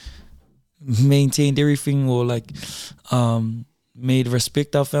just maintained everything, or made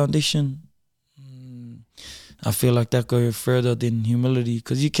respect our foundation, I feel like that goes further than humility,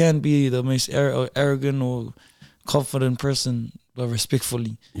 because you can be the most arrogant or confident person, but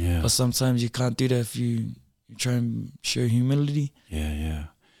respectfully. But sometimes you can't do that if you try and show humility.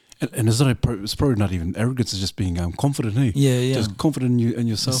 And it's probably not even arrogance, it's just being confident, hey? Just confident in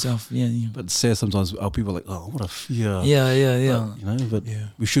yourself. But sad sometimes our people are like, oh, what a fear. But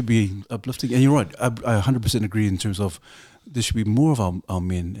we should be uplifting. And you're right, I 100% agree in terms of there should be more of our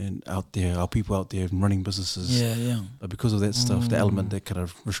men and out there, our people out there running businesses. But because of that stuff, the element that kind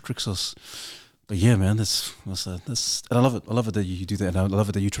of restricts us. But yeah, man, that's and I love it. I love it that you do that, and I love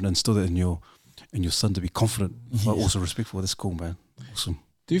it that you try to instill that in your son, to be confident but also respectful. That's cool, man. Awesome.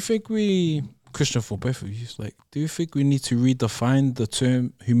 Do you think Christian, for both of you, do you think we need to redefine the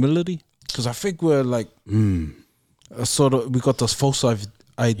term humility? Because I think we're we got this false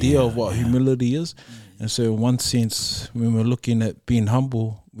idea of what humility is. And so in one sense, when we're looking at being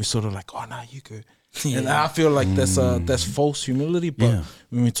humble, we're sort of like, oh, no, you go. And I feel like that's false humility. But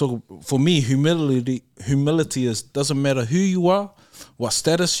when we talk, for me, humility is, doesn't matter who you are, what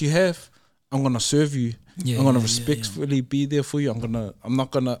status you have, I'm gonna serve you. I'm gonna respectfully be there for you. I'm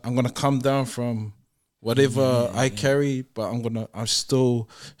gonna come down from whatever I carry, but I'm still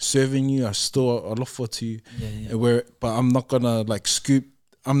serving you. I look forward to you. But I'm not gonna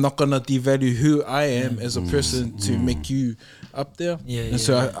I'm not gonna devalue who I am as a person to make you up there.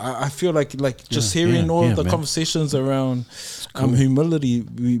 So I feel like just hearing all the conversations around humility,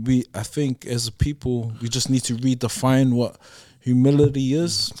 we I think as a people we just need to redefine what humility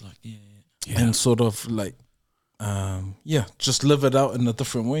is, and sort of just live it out in a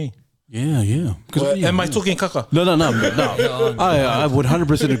different way. Am I talking kaka? No. I would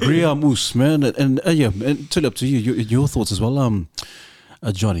 100% agree, Moose, man, and totally up to you. Your thoughts as well,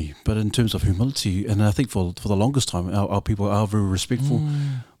 Johnny. But in terms of humility, and I think for the longest time, our people are very respectful.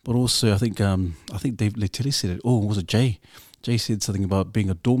 But also, I think Dave Leteli said it. Oh, was it Jay? Jay said something about being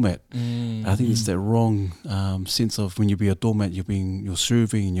a doormat. I think it's that wrong sense of when you be a doormat, you're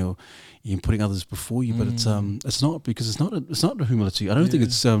serving and you're putting others before you. But it's not, because it's not humility. I don't think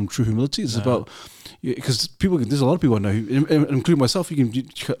it's true humility. It's about, because there's a lot of people I know, including myself. You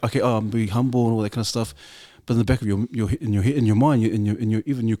can be humble and all that kind of stuff. But in the back of your mind,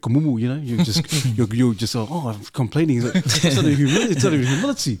 even your kamumu, you're just I'm complaining. It's not even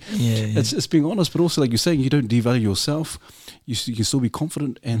humility. It's being honest, but also, like you're saying, you don't devalue yourself. You can still be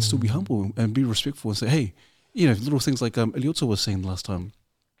confident and still be humble and be respectful and say, hey, little things like Elioto was saying last time.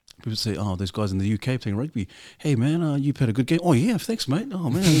 People say, oh, those guys in the UK playing rugby. Hey, man, you played a good game. Oh, yeah, thanks, mate. Oh,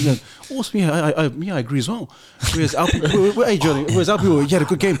 man, awesome. Yeah, I agree as well. Whereas our people, hey, Johnny, you had a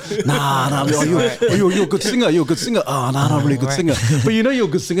good game. Nah, you're a good singer. You're a good singer. Oh, nah, not really a good singer. But you're a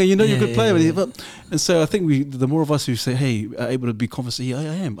good singer. You're a good player. And so I think the more of us who say, hey, are able to be confident, yeah,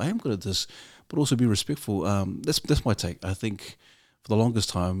 I am good at this, but also be respectful. That's my take. I think for the longest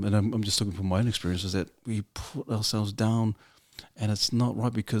time, and I'm just talking from my own experiences, that we put ourselves down. And it's not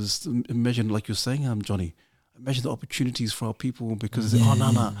right, because imagine, like you're saying, Johnny, imagine the opportunities for our people, because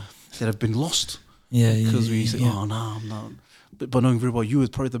that have been lost. Because we say, I'm not. But knowing very well, you are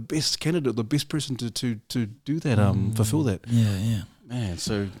probably the best candidate, the best person to do that, fulfill that. Man,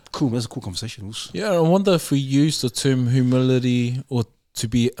 so cool. That's a cool conversation. Yeah, I wonder if we use the term humility, or to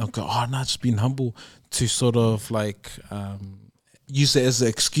be, just being humble, to sort of like use it as an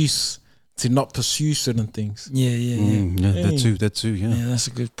excuse to not pursue certain things. That too. Yeah, that's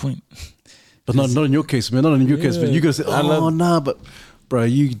a good point. But not in your case, man. Not in your case, man. You gotta say, but bro,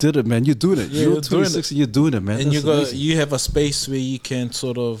 you did it, man. You're doing it. You're 26 and you're doing it, man. And you have a space where you can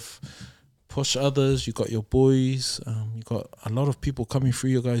sort of push others. You got your boys. You got a lot of people coming through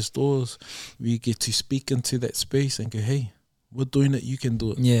your guys' doors. We get to speak into that space and go, hey, we're doing it. You can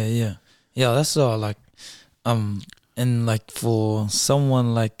do it. Yeah. That's all. Like, and like for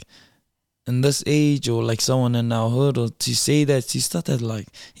someone like in this age, or like someone in our hood, or to say that, to start that, like,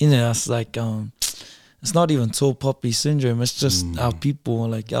 it's like it's not even tall poppy syndrome. It's just our people.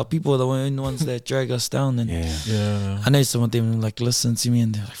 Like, our people are the ones that drag us down. And I know some of them like listen to me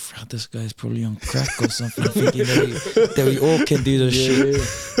and they're like, this guy's probably on crack or something, thinking that we all can do this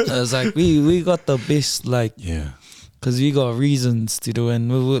shit. I was like, we got the best, like, because we got reasons to do.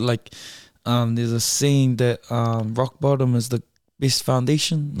 And we would like, there's a saying that rock bottom is the best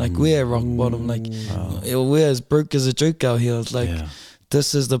foundation. Like, we're at rock bottom. Like, we're as broke as a joke out here. It's like,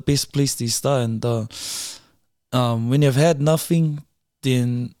 this is the best place to start. And when you've had nothing,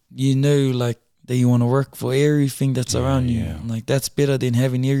 then you know, like, that you want to work for everything that's around you. Like, that's better than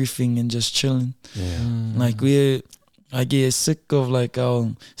having everything and just chilling. Like, I get sick of, like,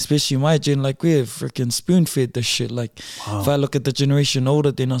 especially my gen, like, we're freaking spoon-fed this shit. Like, if I look at the generation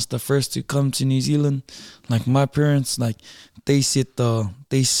older than us, the first to come to New Zealand, like, my parents, like, they set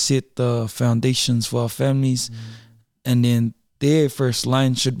the foundations for our families, and then their first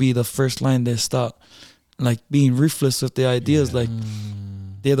line should be the first line they start, like, being ruthless with their ideas. Like,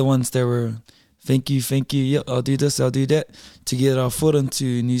 they're the ones that were, thank you, yep, I'll do this, I'll do that, to get our foot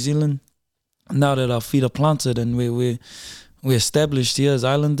into New Zealand. Now that our feet are planted and we're established here as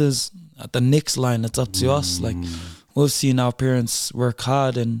islanders, at the next line, it's up to us. Like, we've seen our parents work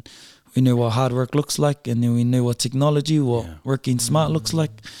hard, and we know what hard work looks like, and then we know what technology, what working smart looks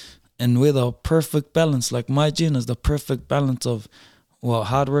like. And we're the perfect balance. Like, my gen is the perfect balance of what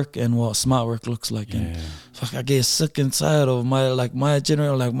hard work and what smart work looks like. And fuck, I get sick and tired of my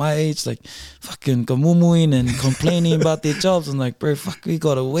generation, like my age, like fucking kamumuing and complaining about their jobs. And like, bro, fuck, we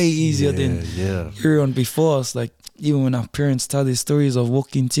got it way easier than everyone before us. Like, even when our parents tell their stories of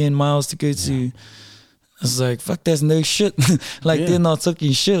walking 10 miles to go to, it's like, fuck, that's no shit. Like, they're not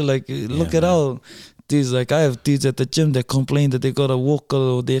talking shit. Like, look at how dudes, like, I have dudes at the gym that complain that they gotta walk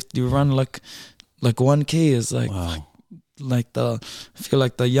or they have to run like 1K. It's like, like, I feel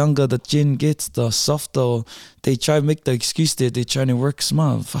like the younger the gen gets, the softer they try to make the excuse that they're trying to work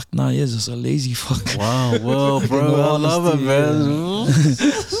smart. Fuck, you're just a lazy fuck. Wow, well, bro, I love it, man.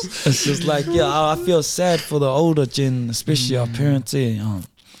 It's just like, I feel sad for the older gen, especially our parents.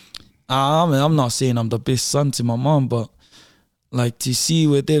 I'm not saying I'm the best son to my mom, but like, to see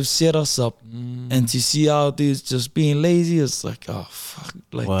where they've set us up and to see how dudes just being lazy, it's like, oh fuck,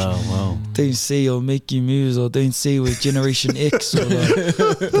 like, don't say you're making moves, or don't say we're Generation X or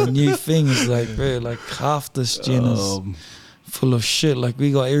the new thing. Is like, bro, like, half this gen is full of shit. Like,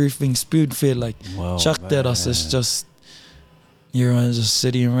 we got everything spoon-fed, like, chucked at us. It's just, you're just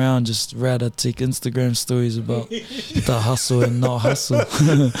sitting around, just rather take Instagram stories about the hustle and not hustle.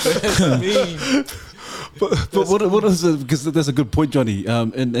 But what is it? Because that's a good point, Johnny.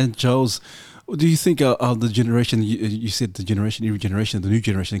 And Charles, Do you think the generation, you said the generation, every generation, the new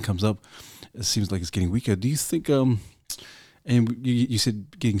generation that comes up, it seems like it's getting weaker. Do you think, and you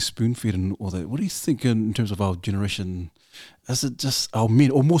said getting spoon-fed and all that, what do you think in terms of our generation? Is it just our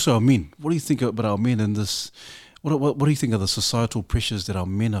men, or more so our men? What do you think about our men and this? What do you think of the societal pressures that our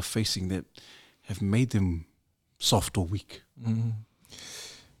men are facing that have made them soft or weak?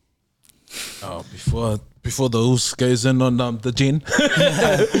 Oh, before the host goes in on the gen,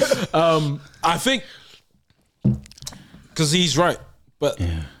 I think because he's right. But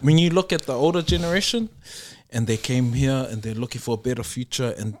when you look at the older generation, and they came here and they're looking for a better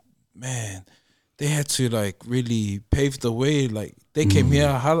future, and man, they had to like really pave the way. Like they came here,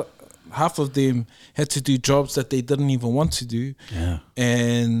 half of them had to do jobs that they didn't even want to do,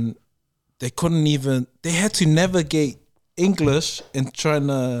 and they couldn't even. They had to navigate English and trying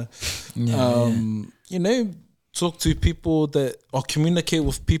to, you know, talk to people that or communicate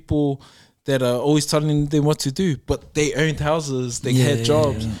with people that are always telling them what to do. But they owned houses, they had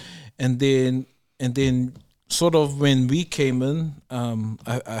jobs, and then sort of when we came in,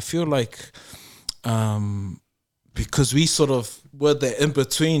 I feel like because we sort of were the in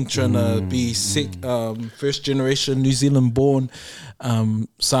between, trying to be first generation New Zealand born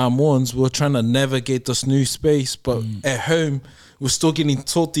Samoans, we're trying to navigate this new space, but at home we're still getting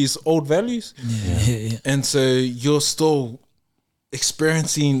taught these old values, and so you're still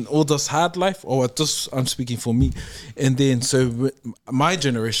experiencing all this hard life, or just I'm speaking for me. And then so my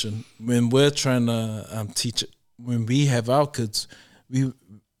generation, when we're trying to teach it, when we have our kids,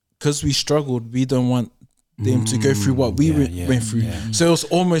 because we struggled, we don't want them to go through what we went through. So it was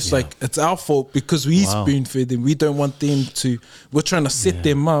almost like it's our fault because we spoon fed them. We don't want them to. We're trying to set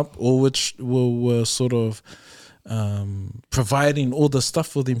them up, or which we're sort of providing all the stuff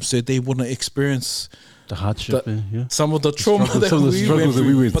for them so they wouldn't experience the hardship, some of the trauma that we went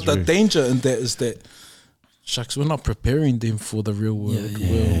through. But the danger in that is that, shucks, we're not preparing them for the real world.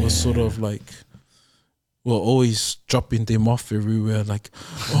 We're sort of like, we're always dropping them off everywhere. Like,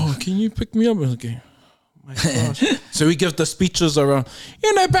 oh, can you pick me up? Okay. My gosh. So we give the speeches around,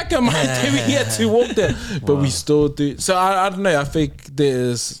 back in my day we had to walk there, but we still do. So I don't know. I think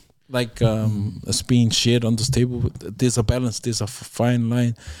there's like it's being shared on this table. There's a balance. There's a fine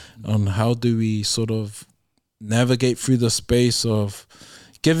line on how do we sort of navigate through the space of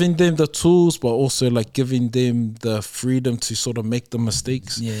giving them the tools, but also like giving them the freedom to sort of make the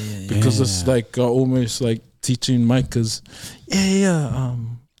mistakes. Because it's like almost like teaching Mike, because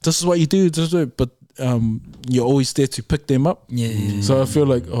this is what you do. This is it. But you're always there to pick them up. So I feel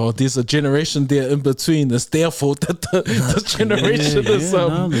like, there's a generation there in between. It's their fault that the generation is.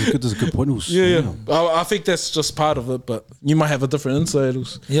 That's a good point. I think that's just part of it, but you might have a different insight.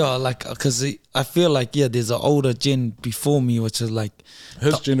 Like, because I feel like, there's an older gen before me, which is like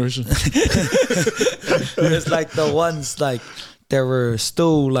his generation. It's like the ones like that were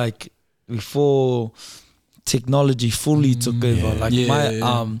still like before technology fully took over. Like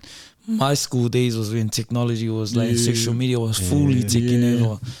my school days was when technology was like social media was fully taking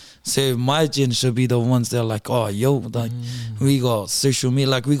over. So my gen should be the ones that are like, we got social media,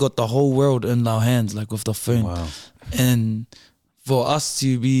 like we got the whole world in our hands, like with the phone. And for us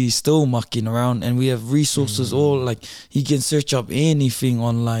to be still mucking around, and we have resources all like you can search up anything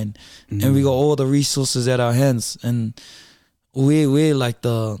online, and we got all the resources at our hands, and we're like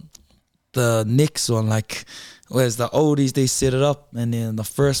the next one, like. Whereas the oldies, they set it up, and then the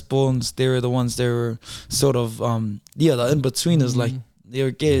firstborns, they were the ones that were sort of, the in-betweeners, like they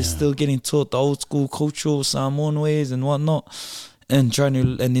were still getting taught the old school cultural Samoan ways and whatnot, and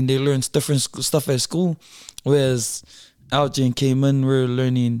and then they learned different stuff at school. Whereas our gen came in, we were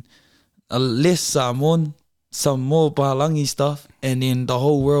learning less Samoan, some more Pahalangi stuff, and then the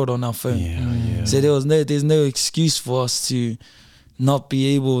whole world on our phone. So there's no excuse for us to not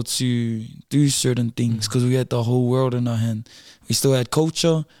be able to do certain things because we had the whole world in our hand. We still had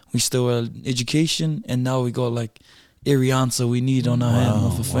culture, we still had education, and now we got like every answer we need on our hand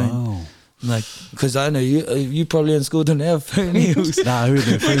off a phone. Like, because I know you probably in school didn't have phone use. Nah, who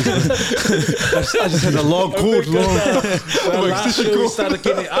didn't phone? I just had a long cord. Last year we started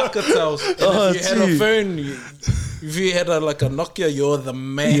getting Alcatels. If you had a phone, if you had a Nokia, you're the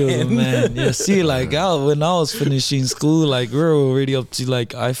man. You're the man. Yeah, see, like when I was finishing school, like we were already up to like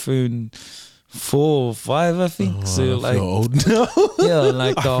iPhone 4 or 5, I think. So like, you're old now.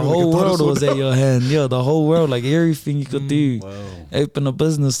 Like the whole world was at your hand. The whole world, like everything you could do. Open a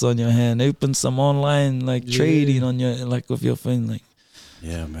business on your hand. Open some online like trading on your with your phone. Like,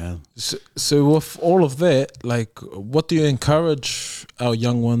 yeah, man. So with all of that, like, what do you encourage our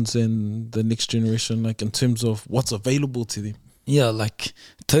young ones and the next generation, like in terms of what's available to them? yeah, like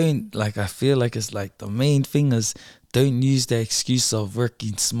don't like. I feel like it's like the main thing is don't use the excuse of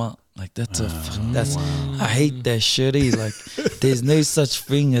working smart. Like that's I hate that shit. Like there's no such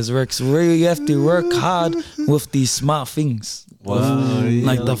thing as work. So where you have to work hard with these smart things. Wow.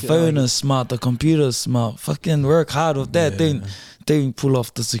 Like the phone is smart, the computer is smart. Fucking work hard with that. Don't pull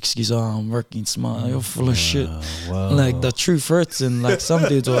off this excuse. Oh, I'm working smart. You're full of shit. Wow. Like the truth hurts, and like some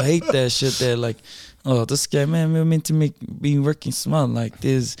dudes will hate that shit. They're like, oh, this guy, man, we're meant to be working smart. Like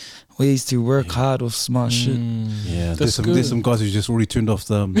there's ways to work hard with smart shit. Yeah, there's some guys who just already turned off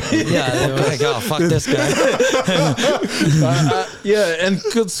the. Yeah, they're like, oh, fuck this guy. Yeah, and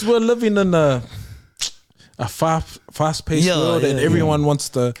because we're living in a fast-paced world, and everyone wants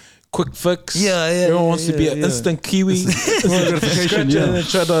the quick fix. Everyone wants to be an instant Kiwi. Gratification. And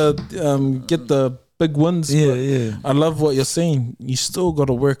try to get the big wins. I love what you're saying. You still got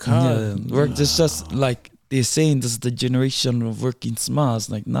to work hard. Work. It's just like they're saying this is the generation of working smart. It's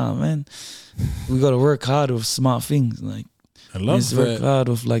like, nah, man, we got to work hard with smart things. Like, I love that. Work hard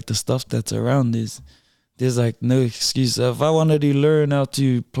with like the stuff that's around. There's like no excuse. If I wanted to learn how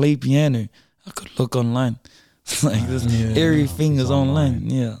to play piano, I could look online. Like everything is online.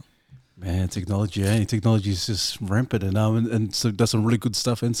 Yeah. Man, technology is just rampant now, and so there's some really good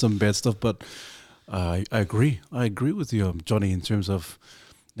stuff and some bad stuff. But I agree with you, Johnny, in terms of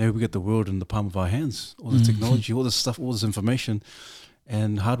now we get the world in the palm of our hands. All the technology, all this stuff, all this information,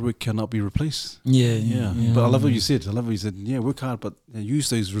 and hard work cannot be replaced. Yeah. But I love what you said. Yeah, work hard, but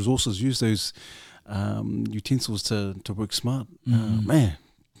use those resources, use those utensils to work smart.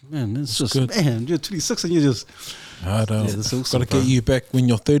 Man, it's just good. Man, you're 26 and you're just. I don't. Gotta get you back when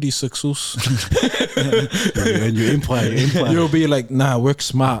you're 36, also. And your empire. You'll be like, nah, work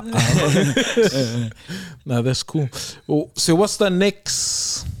smart. Nah, that's cool. Well, so what's the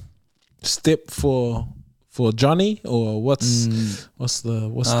next step for Johnnie, or what's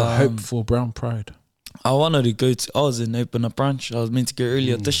the hope for Brown Pride? I wanted to go to Oz and open a branch. I was meant to go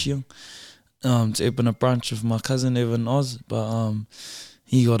earlier this year to open a branch with my cousin over in Oz, but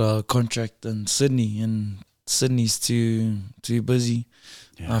he got a contract in Sydney, and Sydney's too busy.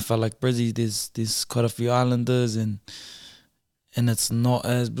 I felt like busy. There's quite a few islanders, and it's not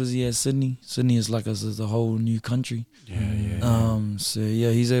as busy as Sydney. Sydney is like a whole new country. So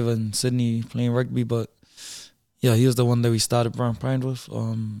he's over in Sydney playing rugby, but he was the one that we started Brown Pride with.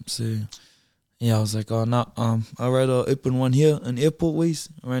 I was like, oh no, I'd rather open one here in Airport Ways.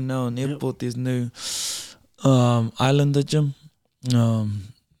 Right now in Airport, there's no islander gym.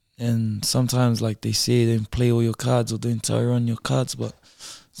 And sometimes like they say don't play all your cards or don't tell everyone your cards, but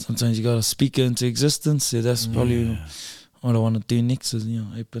sometimes you gotta speak it into existence. So that's probably what I want to do next is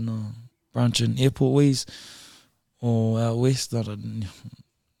open a branch in Airport Ways or out west, or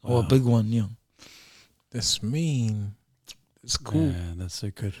a big one. That's mean. It's cool. Yeah, that's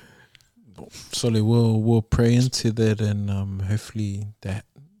so good. Solly, we'll pray into that, and hopefully that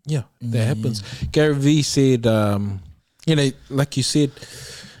happens. Gary V said, like you said,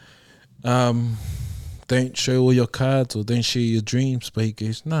 don't show all your cards or don't share your dreams, but he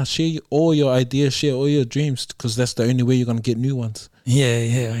goes, nah, share all your ideas, share all your dreams, because that's the only way you're gonna get new ones.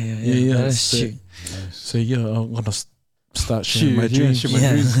 Yeah. That's true. So I'm gonna start sharing my dreams.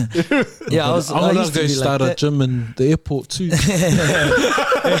 I used to start a gym in the airport too.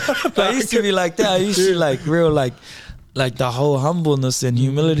 I used to be like that. I used to like real like the whole humbleness and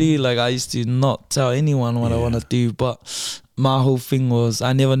humility. Like I used to not tell anyone what I want to do, but my whole thing was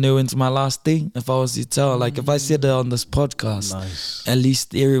I never knew into my last day if I was to tell. Like if I said it on this podcast, at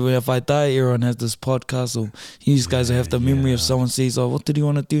least everywhere, if I die, everyone has this podcast, or you guys have the memory of someone says, oh, what did you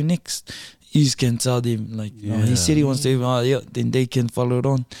want to do next? You just can tell them like, he said he wants to, then they can follow it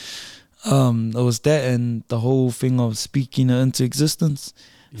on. It was that and the whole thing of speaking it into existence.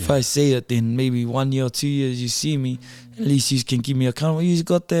 If I say it, then maybe 1 year or 2 years you see me, at least you can give me a account. You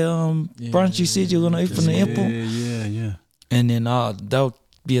got that branch you said you're going to open the airport. Yeah. And then that'll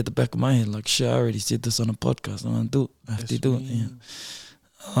be at the back of my head, like, shit, I already said this on a podcast. I'm going to do it. I have to do it.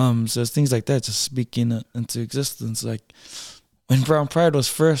 Yeah. So it's things like that, just speaking it into existence. Like when Brown Pride was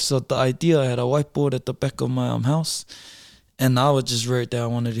first, so the idea, I had a whiteboard at the back of my house, and I would just write that I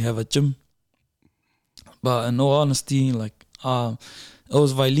wanted to have a gym. But in all honesty, like, it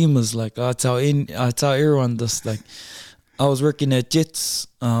was Vailimas. Like I tell everyone this. Like I was working at Jets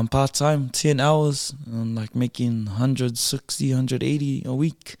part time, 10 hours, and like making 160, 180 a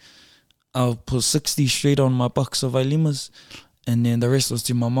week. I'll put 60 straight on my box of Vailimas, and then the rest was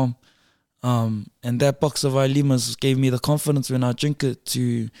to my mom. And that box of Vailimas gave me the confidence when I drink it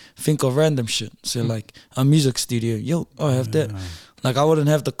to think of random shit. So like a music studio, I have that. Like I wouldn't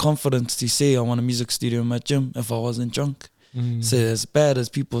have the confidence to say I want a music studio in my gym if I wasn't drunk. So as bad as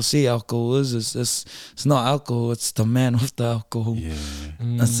people say alcohol is, it's not alcohol. It's the man with the alcohol.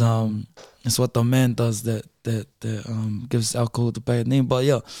 It's what the man does that gives alcohol the bad name. But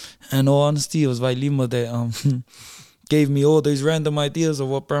yeah, in all honesty, it was Vailima that gave me all those random ideas of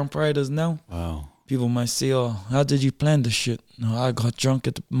what brown pride is now. Wow. People might say, "Oh, how did you plan this shit?" No, I got drunk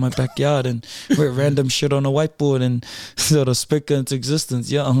at my backyard and wrote random shit on a whiteboard and sort of spoke it into existence.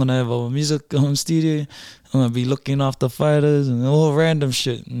 Yeah, I'm gonna have a music studio. I'm gonna be looking after fighters and all random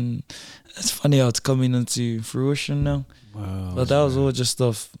shit. And it's funny how it's coming into fruition now. Wow. But that was all just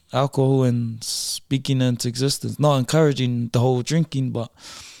stuff, alcohol and speaking into existence. Not encouraging the whole drinking, but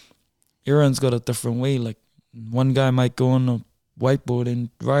everyone's got a different way. Like one guy might go on a whiteboard and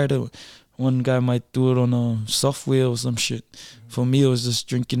write it. One guy might do it on a software or some shit. For me, it was just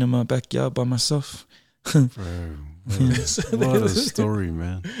drinking in my backyard by myself. Bro, what a story,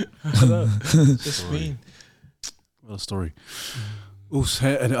 man. Just mean. What a story. Also,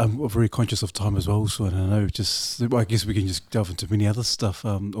 and I'm very conscious of time as well. So, and I know, I guess we can just delve into many other stuff,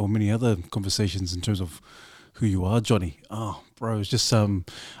 or many other conversations in terms of who you are, Johnnie. Oh, bro, it's just I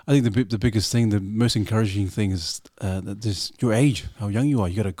think the biggest thing, the most encouraging thing is that this your age, how young you are.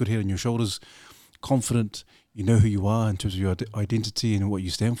 You got a good head on your shoulders, confident. You know who you are in terms of your identity and what you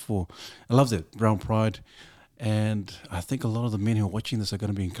stand for. I love that, brown pride. And I think a lot of the men who are watching this are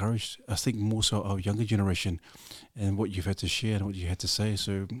going to be encouraged. I think more so our younger generation and what you've had to share and what you had to say.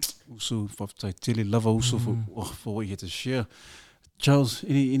 So also, I really love also for what you had to share. Charles,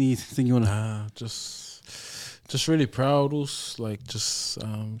 anything you want to... Just really proud, also, like just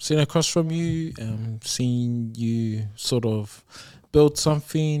sitting across from you and seeing you sort of build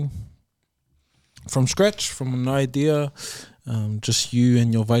something from scratch, from an idea, just you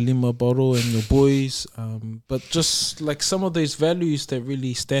and your Vailima bottle and your boys, but just like some of those values that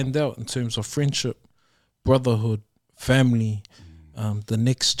really stand out in terms of friendship, brotherhood, family, the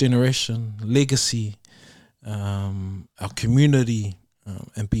next generation, legacy, our community,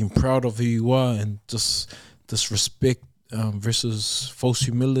 and being proud of who you are, and just this respect versus false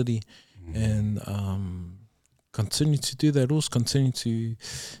humility, and continue to do that. Also continue to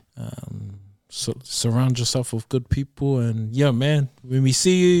surround yourself with good people, and yeah, man. When we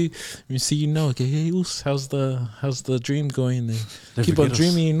see you now, okay, hey, Oos, how's the dream going? And keep on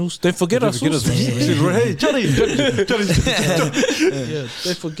dreaming, Oos. Don't forget us. Hey, Johnnie. Yeah,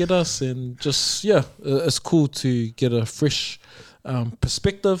 don't forget us, and just it's cool to get a fresh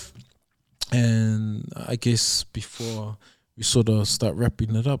perspective. And I guess before we sort of start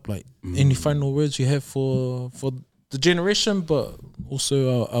wrapping it up, like any final words you have for the generation, but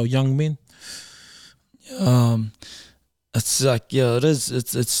also our young men? It's like, it is.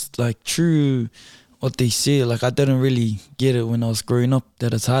 It's like true what they say. Like I didn't really get it when I was growing up,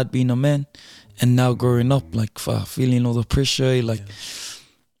 that it's hard being a man, and now growing up, like feeling all the pressure, like.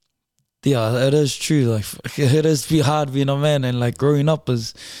 Yeah, it is true. Like it is hard being a man, and like growing up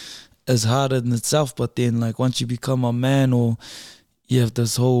is hard in itself. But then, like once you become a man, or you have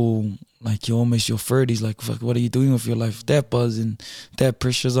this whole, like you're almost your 30s, like fuck, what are you doing with your life? That buzz and that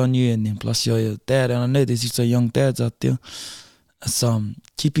pressure's on you, and then plus you're your dad. And I know there's some young dads out there. It's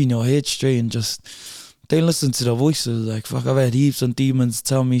keeping your head straight and just don't listen to the voices. Like fuck, I've had heaps of demons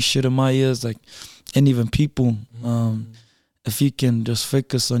tell me shit in my ears, like, and even people. If you can just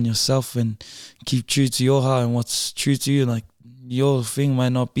focus on yourself and keep true to your heart and what's true to you, like your thing might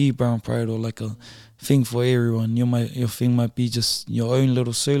not be brown pride or like a thing for everyone. Your thing might be just your own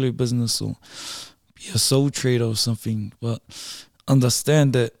little solo business or be a soul trader or something. But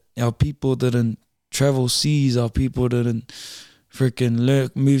understand that our people didn't travel seas, our people didn't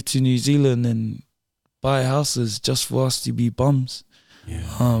freaking move to New Zealand and buy houses just for us to be bums.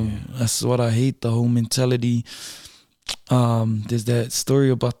 That's what I hate, the whole mentality. There's that story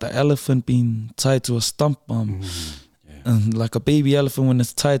about the elephant being tied to a stump, and like a baby elephant, when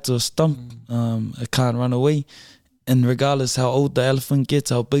it's tied to a stump, it can't run away. And regardless how old the elephant gets,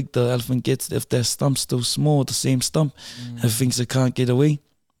 how big the elephant gets, if that stump's still small, the same stump, it thinks it can't get away.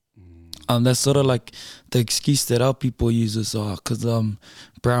 That's sort of like the excuse that our people use is, cause I'm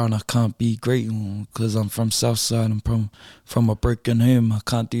brown, I can't be great, cause I'm from Southside, I'm from a broken home, I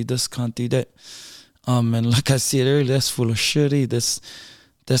can't do this, can't do that. And like I said earlier, that's full of shit. That's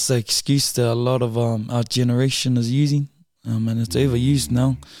the excuse that a lot of our generation is using, and it's overused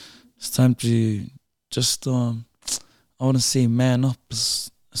now. It's time to just I want to say man up.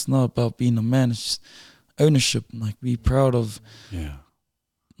 It's not about being a man. It's just ownership. Like be proud of. Yeah.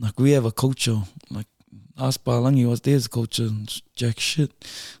 Like we have a culture. Like us Palangi, was there's a culture? Jack shit.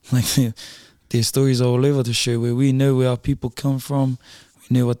 Like there's stories all over the show where we know where our people come from.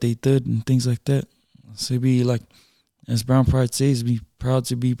 We know what they did and things like that. So be like, as Brown Pride says, be proud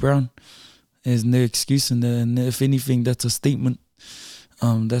to be brown. There's no excuse in there, and if anything, that's a statement.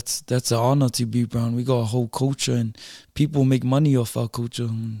 That's an honor to be brown. We got a whole culture, and people make money off our culture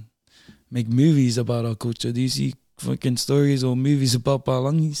and make movies about our culture. Do you see fucking stories or movies about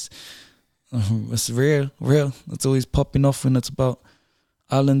Palangis? It's rare. It's always popping off when it's about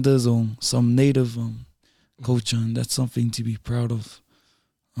islanders or some native culture, and that's something to be proud of.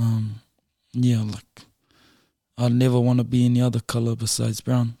 Like I'd never want to be any other color besides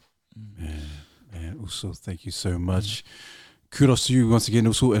brown. Yeah. Also, thank you so much. Kudos to you once again.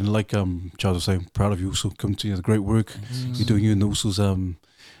 Also, and like Charles was saying, proud of you. Also, come to the great work you're doing. You and also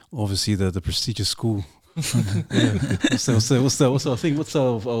obviously the prestigious school. What's that thing? What's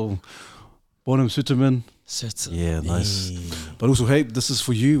our Bonham Sutterman? Yeah, nice. But also, hey, this is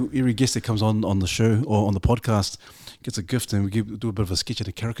for you. Every guest that comes on the show or on the podcast gets a gift, and we do a bit of a sketch and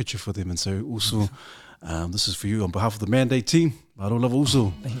a caricature for them. And so also, this is for you on behalf of the Mandate team. I don't love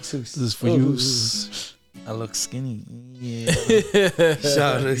also. Thanks. This is for you. I look skinny. Yeah.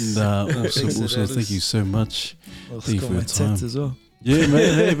 Shout out. Also, thank you so much. Thank you for your time as well. Yeah,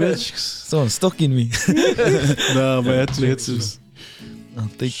 man. Hey, man. Someone's stalking me. No, man. Thanks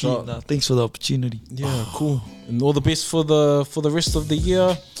for the opportunity. Yeah, cool. And all the best for the rest of the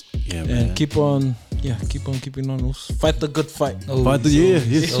year. Yeah, man. And keep on keeping on. Fight the good fight. Fight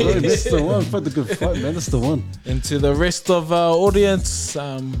the that's the one. Fight the good fight, man. That's the one. And to the rest of our audience,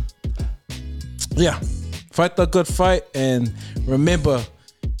 fight the good fight, and remember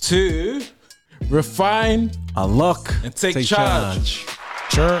to refine, unlock, and take charge.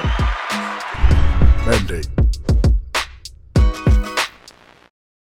 Mandate.